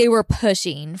him. Like they were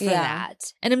pushing for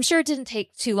that. And I'm sure it didn't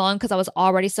take too long because I was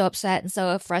already so upset and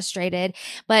so frustrated.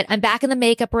 But I'm back in the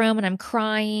makeup room and I'm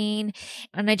crying.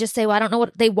 And I just say, well, I don't know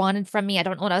what they wanted from me. I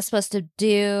don't know what I was supposed to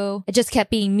do. It just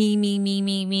kept being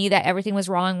me, that everything was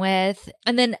wrong with.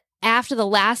 And then after the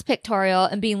last pictorial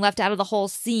and being left out of the whole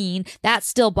scene, that's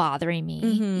still bothering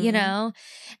me,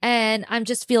 And I'm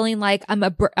just feeling like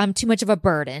I'm too much of a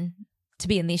burden to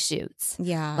be in these shoots.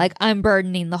 Yeah. Like I'm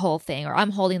burdening the whole thing or I'm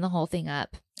holding the whole thing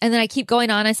up. And then I keep going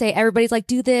on. I say, everybody's like,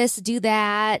 do this, do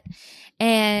that.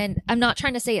 And I'm not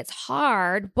trying to say it's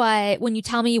hard, but when you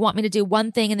tell me you want me to do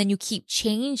one thing and then you keep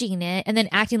changing it and then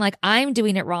acting like I'm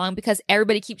doing it wrong because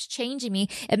everybody keeps changing me,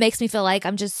 it makes me feel like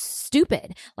I'm just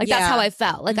stupid. Like that's how I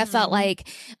felt. Like I felt like,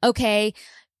 okay,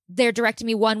 they're directing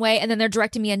me one way and then they're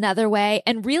directing me another way.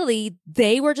 And really,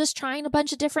 they were just trying a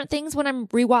bunch of different things when I'm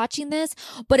rewatching this,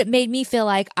 but it made me feel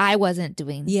like I wasn't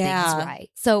doing things right.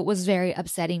 So it was very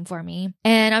upsetting for me.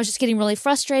 And I was just getting really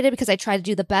frustrated because I try to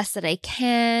do the best that I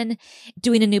can.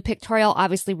 Doing a new pictorial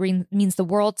obviously means the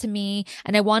world to me.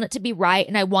 And I want it to be right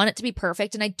and I want it to be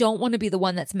perfect. And I don't want to be the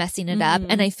one that's messing it up.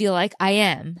 And I feel like I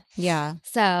am. Yeah.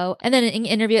 So, and then in an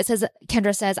interview,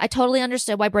 Kendra says, I totally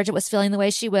understood why Bridget was feeling the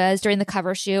way she was during the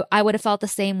cover shoot. I would have felt the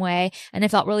same way and I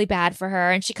felt really bad for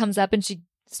her. And she comes up and she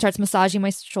starts massaging my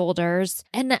shoulders.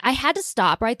 And I had to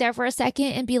stop right there for a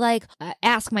second and be like,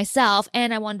 ask myself,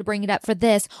 and I wanted to bring it up for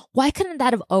this, why couldn't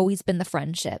that have always been the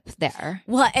friendship there?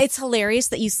 Well, it's hilarious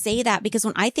that you say that, because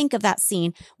when I think of that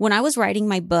scene, when I was writing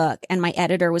my book and my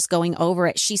editor was going over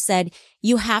it, she said,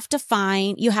 you have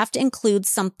to include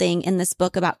something in this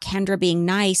book about Kendra being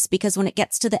nice, because when it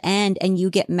gets to the end and you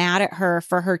get mad at her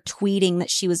for her tweeting that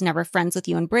she was never friends with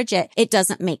you and Bridget, it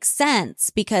doesn't make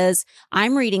sense, because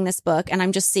I'm reading this book and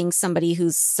I'm just seeing somebody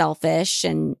who's selfish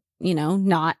and,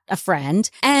 not a friend.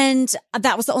 And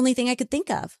that was the only thing I could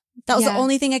think of. That was the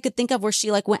only thing I could think of where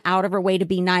she like went out of her way to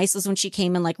be nice, was when she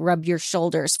came and like rubbed your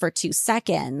shoulders for 2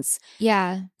 seconds.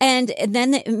 Yeah. And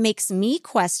then it makes me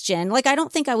question, like, I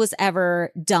don't think I was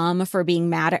ever dumb for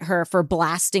being mad at her for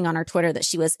blasting on her Twitter that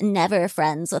she was never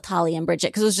friends with Holly and Bridget,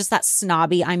 because it was just that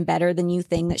snobby, I'm better than you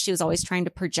thing that she was always trying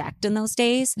to project in those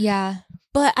days. Yeah.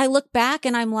 But I look back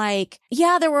and I'm like,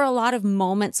 yeah, there were a lot of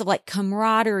moments of like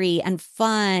camaraderie and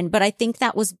fun, but I think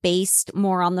that was based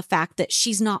more on the fact that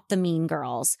she's not the mean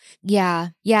girls. Yeah.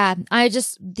 Yeah.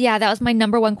 That was my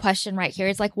number one question right here.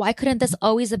 It's like, why couldn't this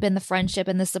always have been the friendship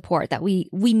and the support that we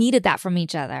needed that from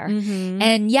each other? Mm-hmm.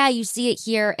 And yeah, you see it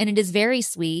here and it is very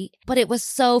sweet, but it was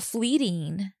so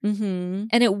fleeting Mm-hmm.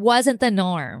 and it wasn't the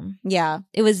norm. Yeah.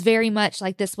 It was very much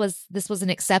like this was an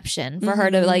exception for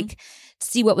her to like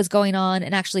see what was going on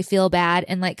and actually feel bad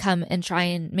and like come and try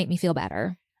and make me feel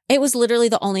better. It was literally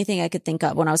the only thing I could think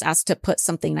of when I was asked to put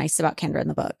something nice about Kendra in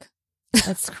the book.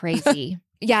 That's crazy.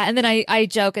 Yeah. And then I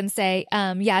joke and say,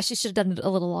 she should have done it a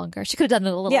little longer. She could have done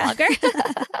it a little longer.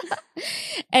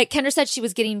 Kendra said she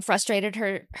was getting frustrated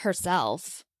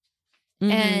herself.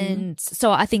 Mm-hmm. And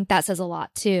so I think that says a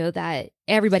lot too, that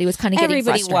everybody was kind of getting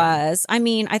frustrated. Everybody was. I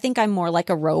mean, I think I'm more like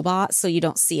a robot, so you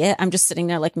don't see it. I'm just sitting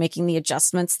there like making the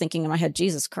adjustments, thinking in my head,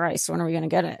 Jesus Christ, when are we going to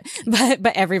get it?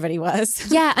 But everybody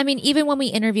was. Yeah. I mean, even when we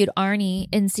interviewed Arnie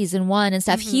in season 1 and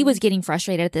stuff, he was getting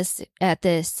frustrated at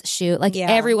this shoot. Like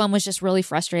everyone was just really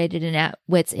frustrated and at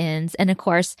wit's ends. And of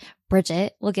course,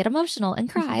 Bridget will get emotional and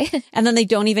cry. And then they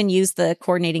don't even use the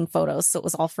coordinating photos, so it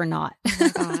was all for naught. Oh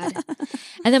my God.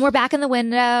 And then we're back in the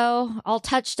window, all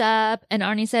touched up, and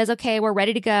Arnie says, okay, we're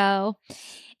ready to go.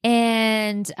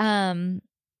 And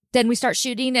then we start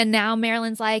shooting, and now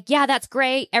Marilyn's like, yeah, that's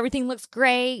great. Everything looks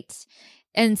great.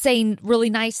 And saying really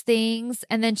nice things.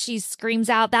 And then she screams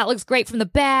out, that looks great from the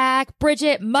back.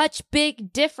 Bridget, much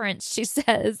big difference, she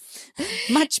says.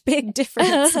 Much big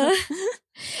difference.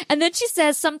 And then she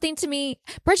says something to me,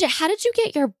 Bridget, how did you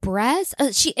get your breasts?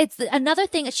 It's another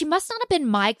thing. She must not have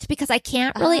been mic'd because I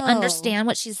can't really understand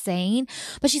what she's saying.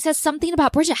 But she says something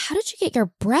about, Bridget, how did you get your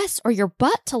breasts or your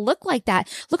butt to look like that?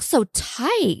 Looks so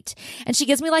tight. And she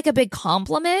gives me like a big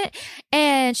compliment.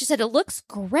 And she said, it looks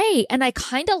great. And I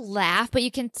kind of laugh, but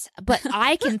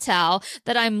I can tell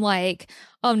that I'm like,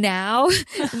 oh, now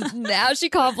she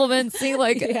compliments me.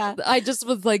 Like, I just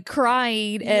was like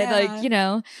crying and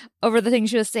like, over the things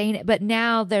she was saying. But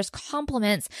now there's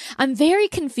compliments. I'm very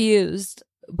confused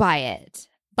by it.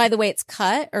 By the way it's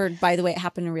cut, or by the way it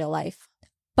happened in real life?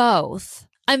 Both.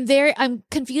 I'm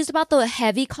confused about the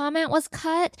heavy comment was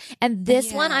cut. And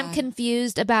this one, I'm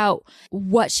confused about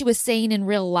what she was saying in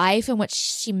real life and what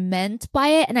she meant by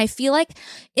it. And I feel like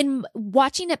in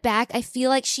watching it back, I feel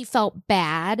like she felt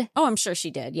bad. Oh, I'm sure she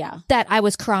did. Yeah. That I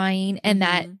was crying and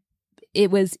that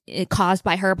it was caused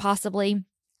by her possibly.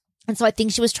 And so I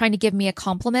think she was trying to give me a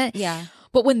compliment. Yeah.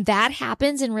 But when that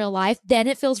happens in real life, then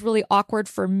it feels really awkward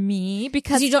for me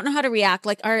because you don't know how to react.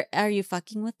 Like, are you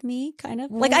fucking with me? Kind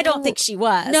of like, I don't think she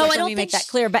was. No, like, I don't let me make that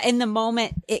clear. But in the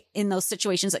moment, in those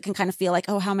situations, it can kind of feel like,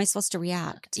 oh, how am I supposed to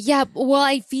react? Yeah. Well,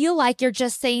 I feel like you're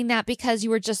just saying that because you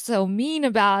were just so mean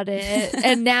about it.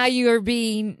 And now you're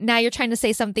trying to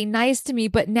say something nice to me,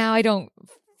 but now I don't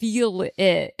feel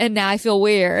it and now I feel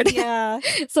weird. Yeah.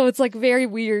 So it's like very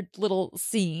weird little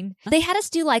scene. They had us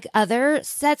do like other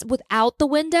sets without the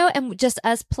window and just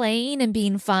us playing and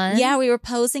being fun. Yeah, we were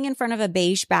posing in front of a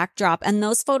beige backdrop and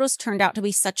those photos turned out to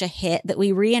be such a hit that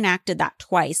we reenacted that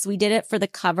twice. We did it for the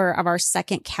cover of our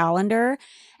second calendar.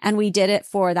 And we did it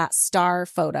for that star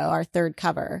photo, our third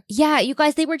cover. Yeah, you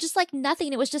guys, they were just like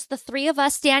nothing. It was just the three of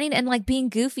us standing and like being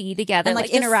goofy together. And like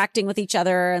interacting with each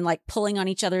other and like pulling on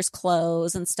each other's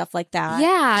clothes and stuff like that.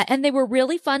 Yeah, and they were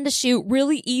really fun to shoot,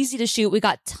 really easy to shoot. We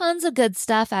got tons of good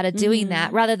stuff out of doing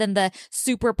that rather than the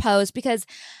superposed because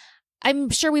I'm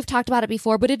sure we've talked about it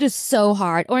before, but it is so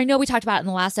hard. Or I know we talked about it in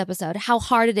the last episode, how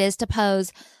hard it is to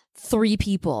pose 3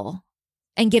 people.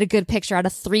 and get a good picture out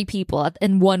of 3 people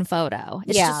in one photo.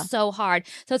 It's just so hard.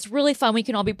 So it's really fun. We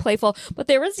can all be playful. But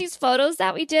there was these photos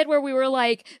that we did where we were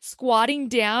like squatting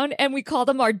down and we called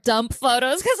them our dump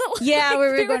photos. Yeah, we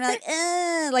were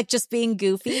going like just being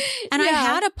goofy. And I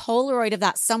had a Polaroid of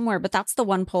that somewhere, but that's the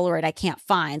one Polaroid I can't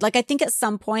find. Like I think at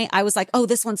some point I was like, oh,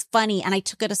 this one's funny. And I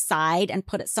took it aside and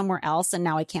put it somewhere else. And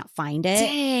now I can't find it.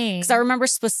 Dang. Because I remember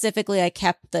specifically I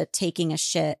kept the taking a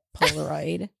shit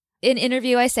Polaroid. In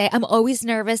interview, I say, I'm always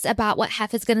nervous about what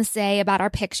Hef is going to say about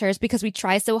our pictures because we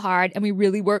try so hard and we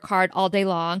really work hard all day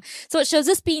long. So it shows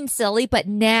us being silly, but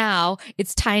now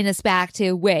it's tying us back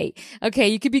to, wait, okay,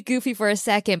 you could be goofy for a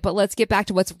second, but let's get back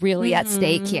to what's really at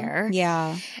stake here.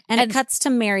 Yeah. And it cuts to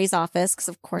Mary's office because,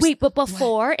 of course. Wait, but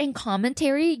before in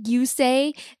commentary, you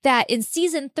say that in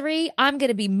season 3, I'm going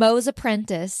to be Moe's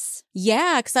apprentice.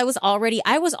 Yeah, because I was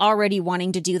already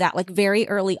wanting to do that like very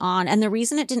early on. And the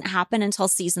reason it didn't happen until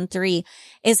season 3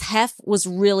 is Hef was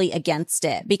really against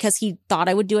it because he thought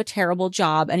I would do a terrible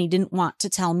job and he didn't want to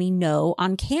tell me no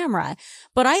on camera.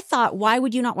 But I thought, why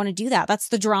would you not want to do that? That's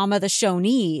the drama the show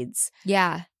needs.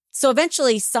 Yeah. So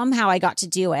eventually, somehow I got to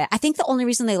do it. I think the only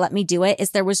reason they let me do it is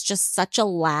there was just such a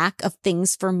lack of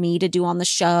things for me to do on the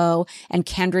show. And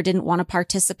Kendra didn't want to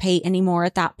participate anymore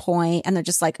at that point. And they're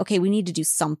just like, okay, we need to do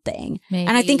something. Maybe,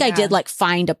 and I think I did like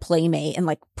find a playmate and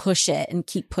like push it and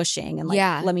keep pushing and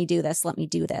like, let me do this. Let me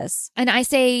do this. And I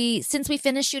say, since we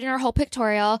finished shooting our whole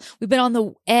pictorial, we've been on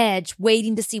the edge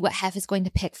waiting to see what Hef is going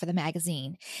to pick for the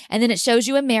magazine. And then it shows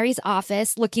you in Mary's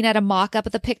office looking at a mock-up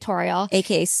of the pictorial.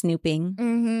 AKA snooping.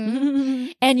 Mm-hmm.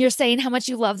 And you're saying how much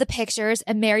you love the pictures.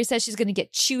 And Mary says she's going to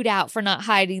get chewed out for not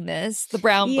hiding the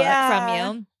brown book from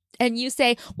you. And you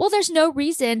say, well, there's no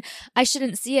reason I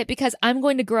shouldn't see it because I'm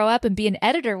going to grow up and be an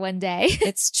editor one day.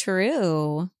 It's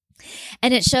true.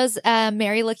 And it shows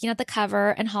Mary looking at the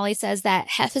cover, and Holly says that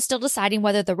Hef is still deciding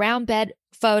whether the round bed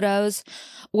photos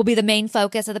will be the main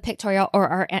focus of the pictorial or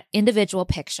our individual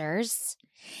pictures.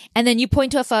 And then you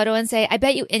point to a photo and say, I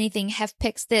bet you anything Hef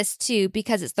picks this too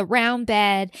because it's the round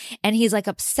bed and he's like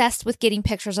obsessed with getting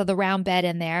pictures of the round bed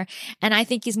in there. And I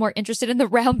think he's more interested in the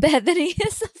round bed than he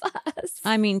is of us.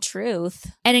 I mean,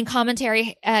 truth. And in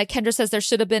commentary, Kendra says there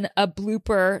should have been a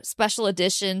blooper special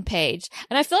edition page.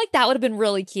 And I feel like that would have been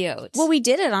really cute. Well, we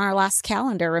did it on our last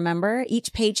calendar, remember?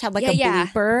 Each page had like a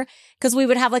blooper because we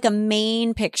would have like a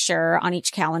main picture on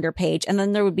each calendar page. And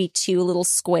then there would be 2 little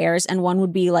squares and one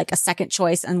would be like a second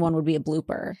choice and one would be a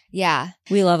blooper. Yeah.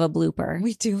 We love a blooper.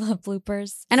 We do love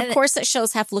bloopers. And of course it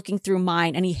shows Hef looking through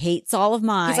mine and he hates all of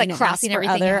mine. He's like crossing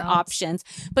everything other out. options.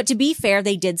 But to be fair,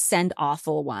 they did send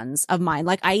awful ones of mine.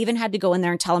 Like I even had to go in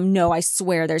there and tell him, no, I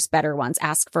swear there's better ones.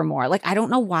 Ask for more. Like I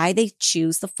don't know why they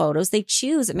choose the photos they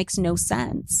choose. It makes no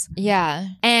sense. Yeah.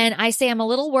 And I say I'm a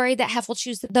little worried that Hef will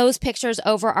choose those pictures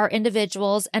over our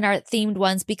individuals and our themed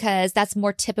ones because that's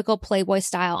more typical Playboy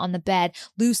style on the bed.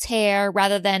 Loose hair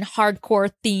rather than hardcore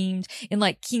themed in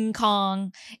like King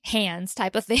Kong hands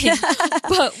type of thing.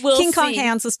 But we'll see. King Kong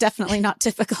hands is definitely not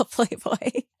typical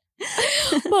Playboy.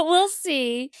 But we'll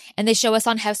see. And they show us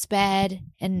on Hef's bed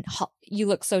and you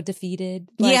look so defeated.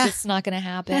 Like it's not going to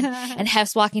happen. And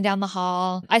Hef's walking down the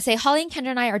hall. I say, Holly and Kendra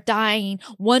and I are dying,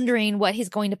 wondering what he's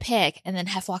going to pick. And then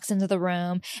Hef walks into the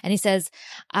room and he says,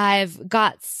 I've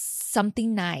got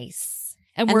something nice.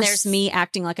 And there's me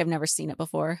acting like I've never seen it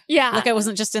before. Yeah. Like I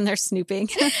wasn't just in there snooping.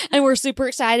 And we're super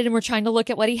excited and we're trying to look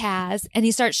at what he has. And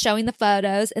he starts showing the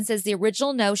photos and says the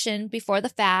original notion before the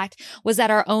fact was that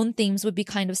our own themes would be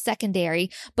kind of secondary,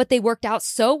 but they worked out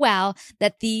so well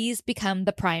that these become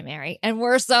the primary. And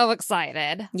we're so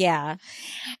excited. Yeah.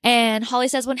 And Holly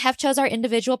says when Hef chose our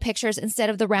individual pictures instead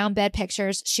of the round bed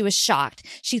pictures, she was shocked.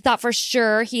 She thought for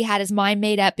sure he had his mind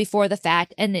made up before the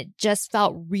fact. And it just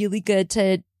felt really good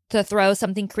to throw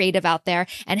something creative out there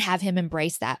and have him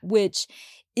embrace that, which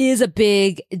is a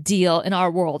big deal in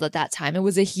our world at that time. It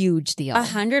was a huge deal.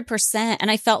 100%. And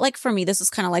I felt like for me, this was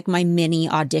kind of like my mini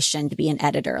audition to be an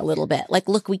editor a little bit. Like,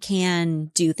 look, we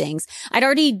can do things. I'd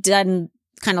already done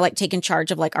kind of like taken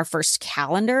charge of like our first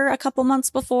calendar a couple months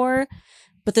before,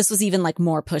 but this was even like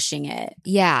more pushing it.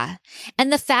 Yeah.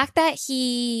 And the fact that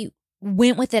he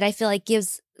went with it, I feel like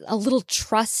gives a little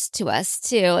trust to us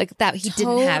too, like that he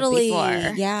didn't have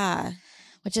before. Yeah.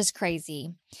 Which is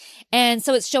crazy. And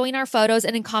so it's showing our photos,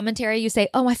 and in commentary you say,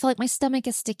 oh, I feel like my stomach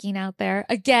is sticking out there.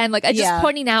 Again, like I just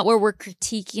pointing out where we're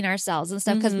critiquing ourselves and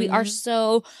stuff because we are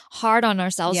so hard on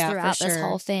ourselves throughout this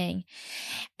whole thing.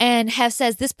 And Hef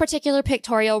says, this particular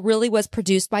pictorial really was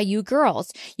produced by you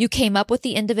girls. You came up with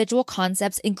the individual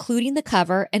concepts, including the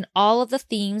cover and all of the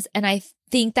themes, and I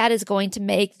think that is going to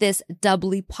make this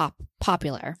doubly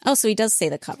popular. Oh, so he does say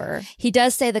the cover. He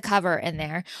does say the cover in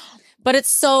there. But it's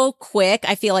so quick.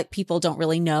 I feel like people don't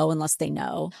really know unless they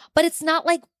know. But it's not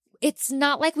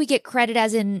like we get credit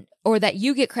as in, or that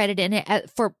you get credit in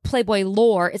it for Playboy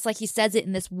lore. It's like he says it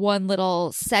in this one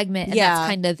little segment, and that's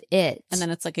kind of it. And then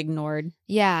it's like ignored.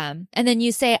 Yeah. And then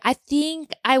you say, I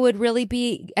think I would really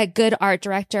be a good art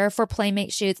director for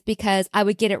Playmate shoots because I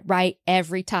would get it right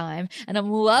every time. And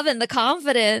I'm loving the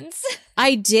confidence.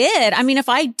 I did. I mean, if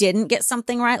I didn't get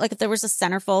something right, like if there was a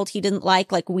centerfold he didn't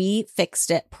like we fixed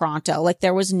it pronto. Like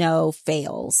there was no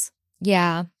fails.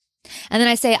 Yeah. And then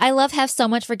I say, I love Hef so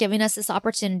much for giving us this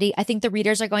opportunity. I think the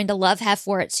readers are going to love Hef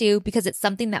for it too, because it's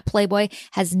something that Playboy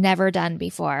has never done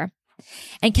before.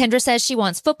 And Kendra says she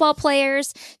wants football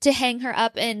players to hang her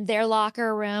up in their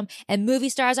locker room, and movie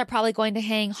stars are probably going to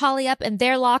hang Holly up in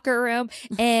their locker room,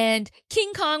 and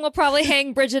King Kong will probably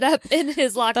hang Bridget up in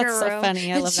his locker room. That's so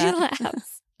funny. I love she that.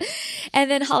 Laughs.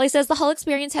 And then Holly says the whole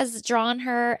experience has drawn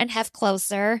her and Hef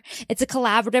closer. It's a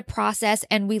collaborative process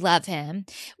and we love him.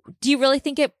 Do you really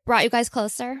think it brought you guys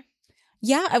closer?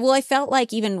 Yeah. Well, I felt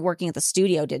like even working at the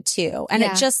studio did too. And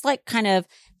it just like kind of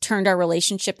turned our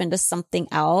relationship into something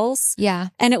else. Yeah.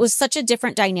 And it was such a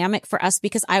different dynamic for us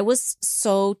because I was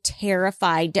so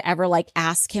terrified to ever like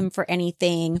ask him for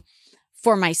anything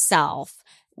for myself.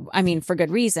 I mean, for good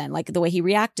reason, like the way he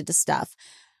reacted to stuff.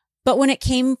 But when it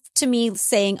came to me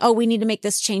saying, oh, we need to make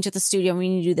this change at the studio, and we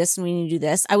need to do this and we need to do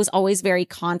this, I was always very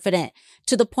confident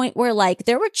to the point where like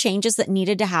there were changes that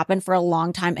needed to happen for a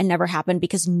long time and never happened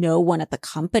because no one at the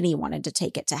company wanted to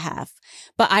take it to Hef.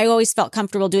 But I always felt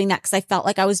comfortable doing that because I felt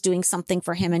like I was doing something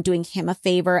for him and doing him a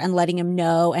favor and letting him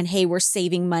know. And hey, we're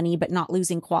saving money, but not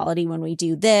losing quality when we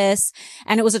do this.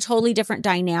 And it was a totally different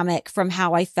dynamic from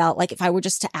how I felt like if I were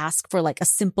just to ask for like a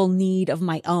simple need of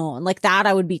my own, like that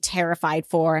I would be terrified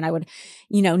for. And I would,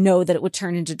 know that it would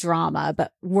turn into drama,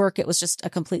 but work, it was just a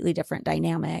completely different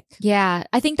dynamic. Yeah,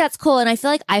 I think that's cool. And I feel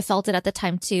like I felt it at the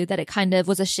time too, that it kind of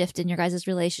was a shift in your guys'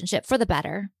 relationship for the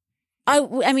better.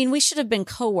 I mean, we should have been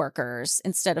coworkers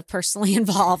instead of personally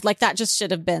involved. Like that just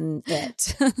should have been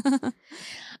it.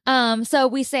 So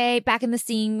we say back in the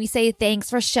scene, we say, thanks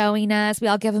for showing us. We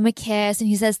all give him a kiss. And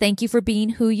he says, thank you for being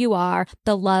who you are.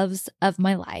 The loves of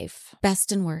my life.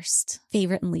 Best and worst.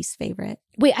 Favorite and least favorite.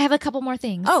 Wait, I have a couple more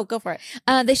things. Oh, go for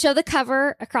it. They show the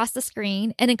cover across the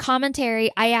screen. And in commentary,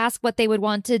 I ask what they would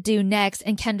want to do next.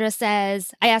 And Kendra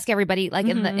says, I ask everybody like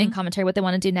in commentary what they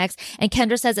want to do next. And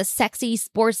Kendra says a sexy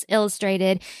Sports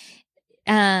Illustrated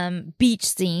beach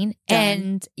scene. Done.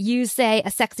 And you say a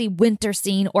sexy winter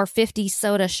scene or 50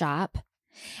 soda shop.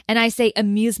 And I say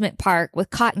amusement park with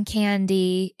cotton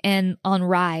candy and on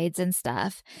rides and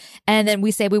stuff. And then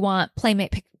we say we want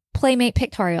Playmate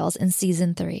pictorials in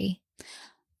season 3.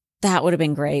 That would have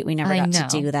been great. We never got to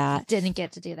do that. Didn't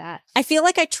get to do that. I feel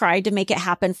like I tried to make it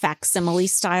happen facsimile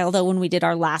style though when we did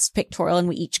our last pictorial and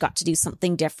we each got to do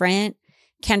something different.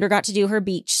 Kendra got to do her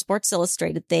beach Sports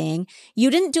Illustrated thing. You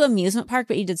didn't do amusement park,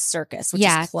 but you did circus, which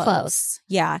is close.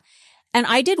 Yeah. And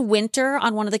I did winter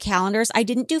on one of the calendars. I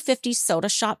didn't do 50 soda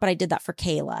shop, but I did that for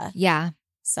Kayla. Yeah.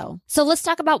 So let's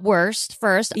talk about worst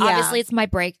first. Yeah. Obviously, it's my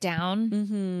breakdown.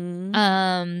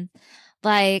 Mm-hmm.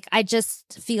 Like, I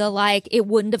just feel like it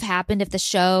wouldn't have happened if the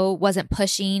show wasn't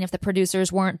pushing, if the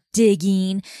producers weren't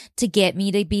digging to get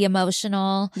me to be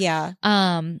emotional. Yeah.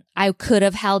 I could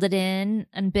have held it in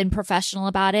and been professional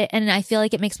about it. And I feel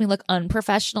like it makes me look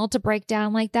unprofessional to break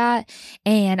down like that.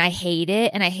 And I hate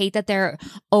it. And I hate that they're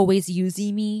always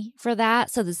using me for that.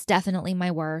 So this is definitely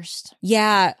my worst.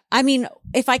 Yeah. I mean,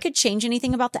 if I could change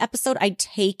anything about the episode, I'd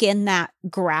take in that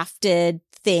grafted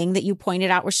thing that you pointed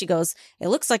out where she goes, it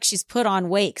looks like she's put on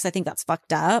weight, because I think that's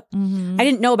fucked up. Mm-hmm. I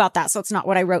didn't know about that, so it's not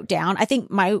what I wrote down. I think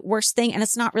my worst thing, and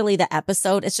it's not really the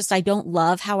episode, it's just I don't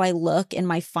love how I look in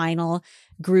my final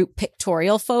group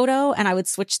pictorial photo, and I would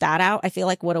switch that out. I feel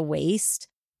like what a waste.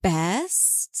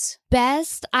 Best,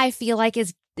 I feel like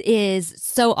is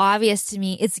so obvious to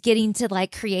me. It's getting to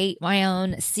like create my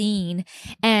own scene,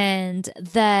 and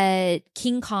the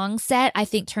King Kong set I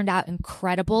think turned out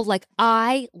incredible. Like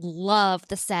I love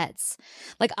the sets.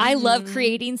 Like I love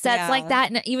creating sets like that.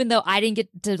 And even though I didn't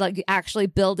get to like actually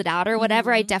build it out or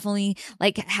whatever, I definitely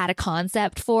like had a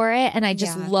concept for it, and I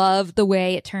just love the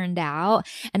way it turned out.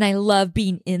 And I love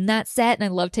being in that set, and I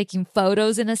love taking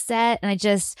photos in a set. And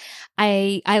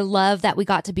I love that we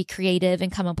got to be creative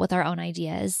and come up with our own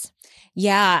ideas.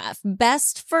 Yeah.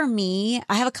 Best for me,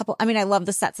 I have a couple. I mean, I love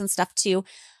the sets and stuff too.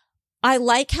 I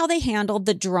like how they handled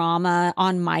the drama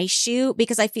on my shoot,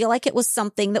 because I feel like it was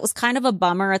something that was kind of a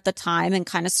bummer at the time and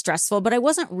kind of stressful, but I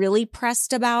wasn't really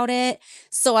pressed about it.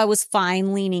 So I was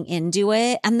fine leaning into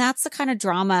it. And that's the kind of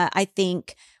drama I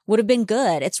think would have been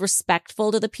good. It's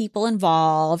respectful to the people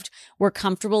involved. We're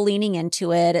comfortable leaning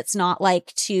into it. It's not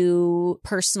like too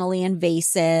personally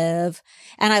invasive.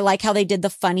 And I like how they did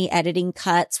the funny editing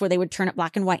cuts where they would turn it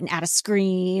black and white and add a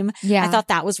scream. Yeah. I thought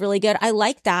that was really good. I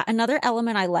like that. Another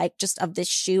element I like just of this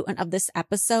shoot and of this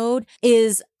episode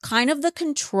is kind of the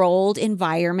controlled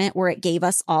environment where it gave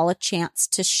us all a chance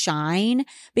to shine,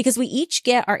 because we each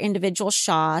get our individual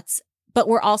shots, but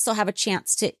we're also have a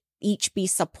chance to each be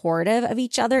supportive of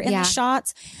each other in the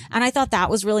shots. And I thought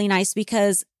that was really nice,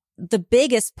 because the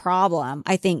biggest problem,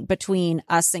 I think, between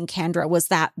us and Kendra was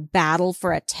that battle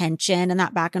for attention and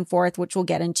that back and forth, which we'll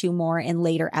get into more in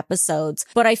later episodes.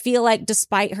 But I feel like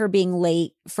despite her being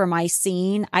late for my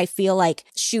scene, I feel like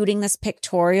shooting this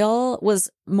pictorial was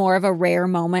more of a rare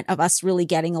moment of us really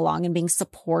getting along and being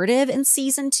supportive in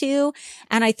season 2.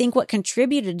 And I think what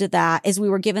contributed to that is we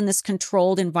were given this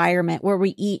controlled environment where we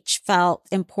each felt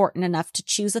important enough to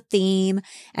choose a theme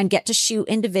and get to shoot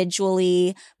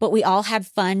individually, but we all had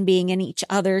fun being in each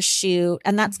other's shoot.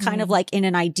 And that's kind of like in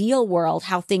an ideal world,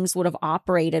 how things would have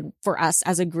operated for us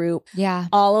as a group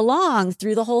all along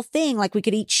through the whole thing. Like we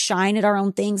could each shine at our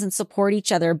own things and support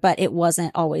each other, but it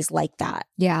wasn't always like that.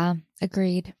 Yeah.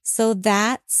 Agreed. So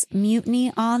that's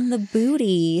Mutiny on the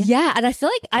Booty. Yeah. And I feel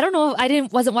like, I don't know,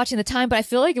 wasn't watching the time, but I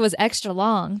feel like it was extra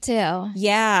long too.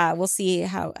 Yeah. We'll see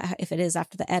if it is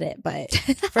after the edit, but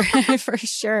for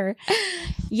sure.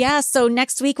 Yeah. So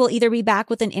next week we'll either be back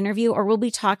with an interview or we'll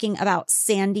be talking about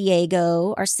San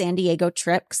Diego, our San Diego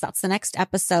trip, because that's the next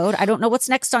episode. I don't know what's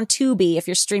next on Tubi if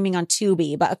you're streaming on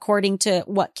Tubi, but according to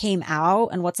what came out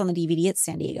and what's on the DVD, it's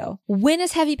San Diego. When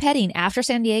is Heavy Petting? After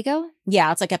San Diego?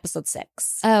 Yeah, it's like episode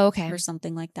 6. Oh, okay. Or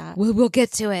something like that. We'll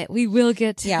get to it. We will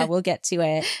get to it. Yeah, we'll get to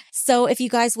it. So if you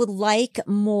guys would like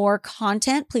more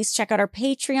content, please check out our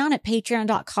Patreon at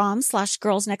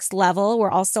patreon.com/girlsnextlevel.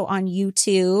 We're also on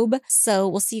YouTube. So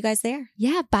we'll see you guys there.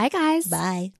 Yeah. Bye, guys.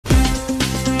 Bye.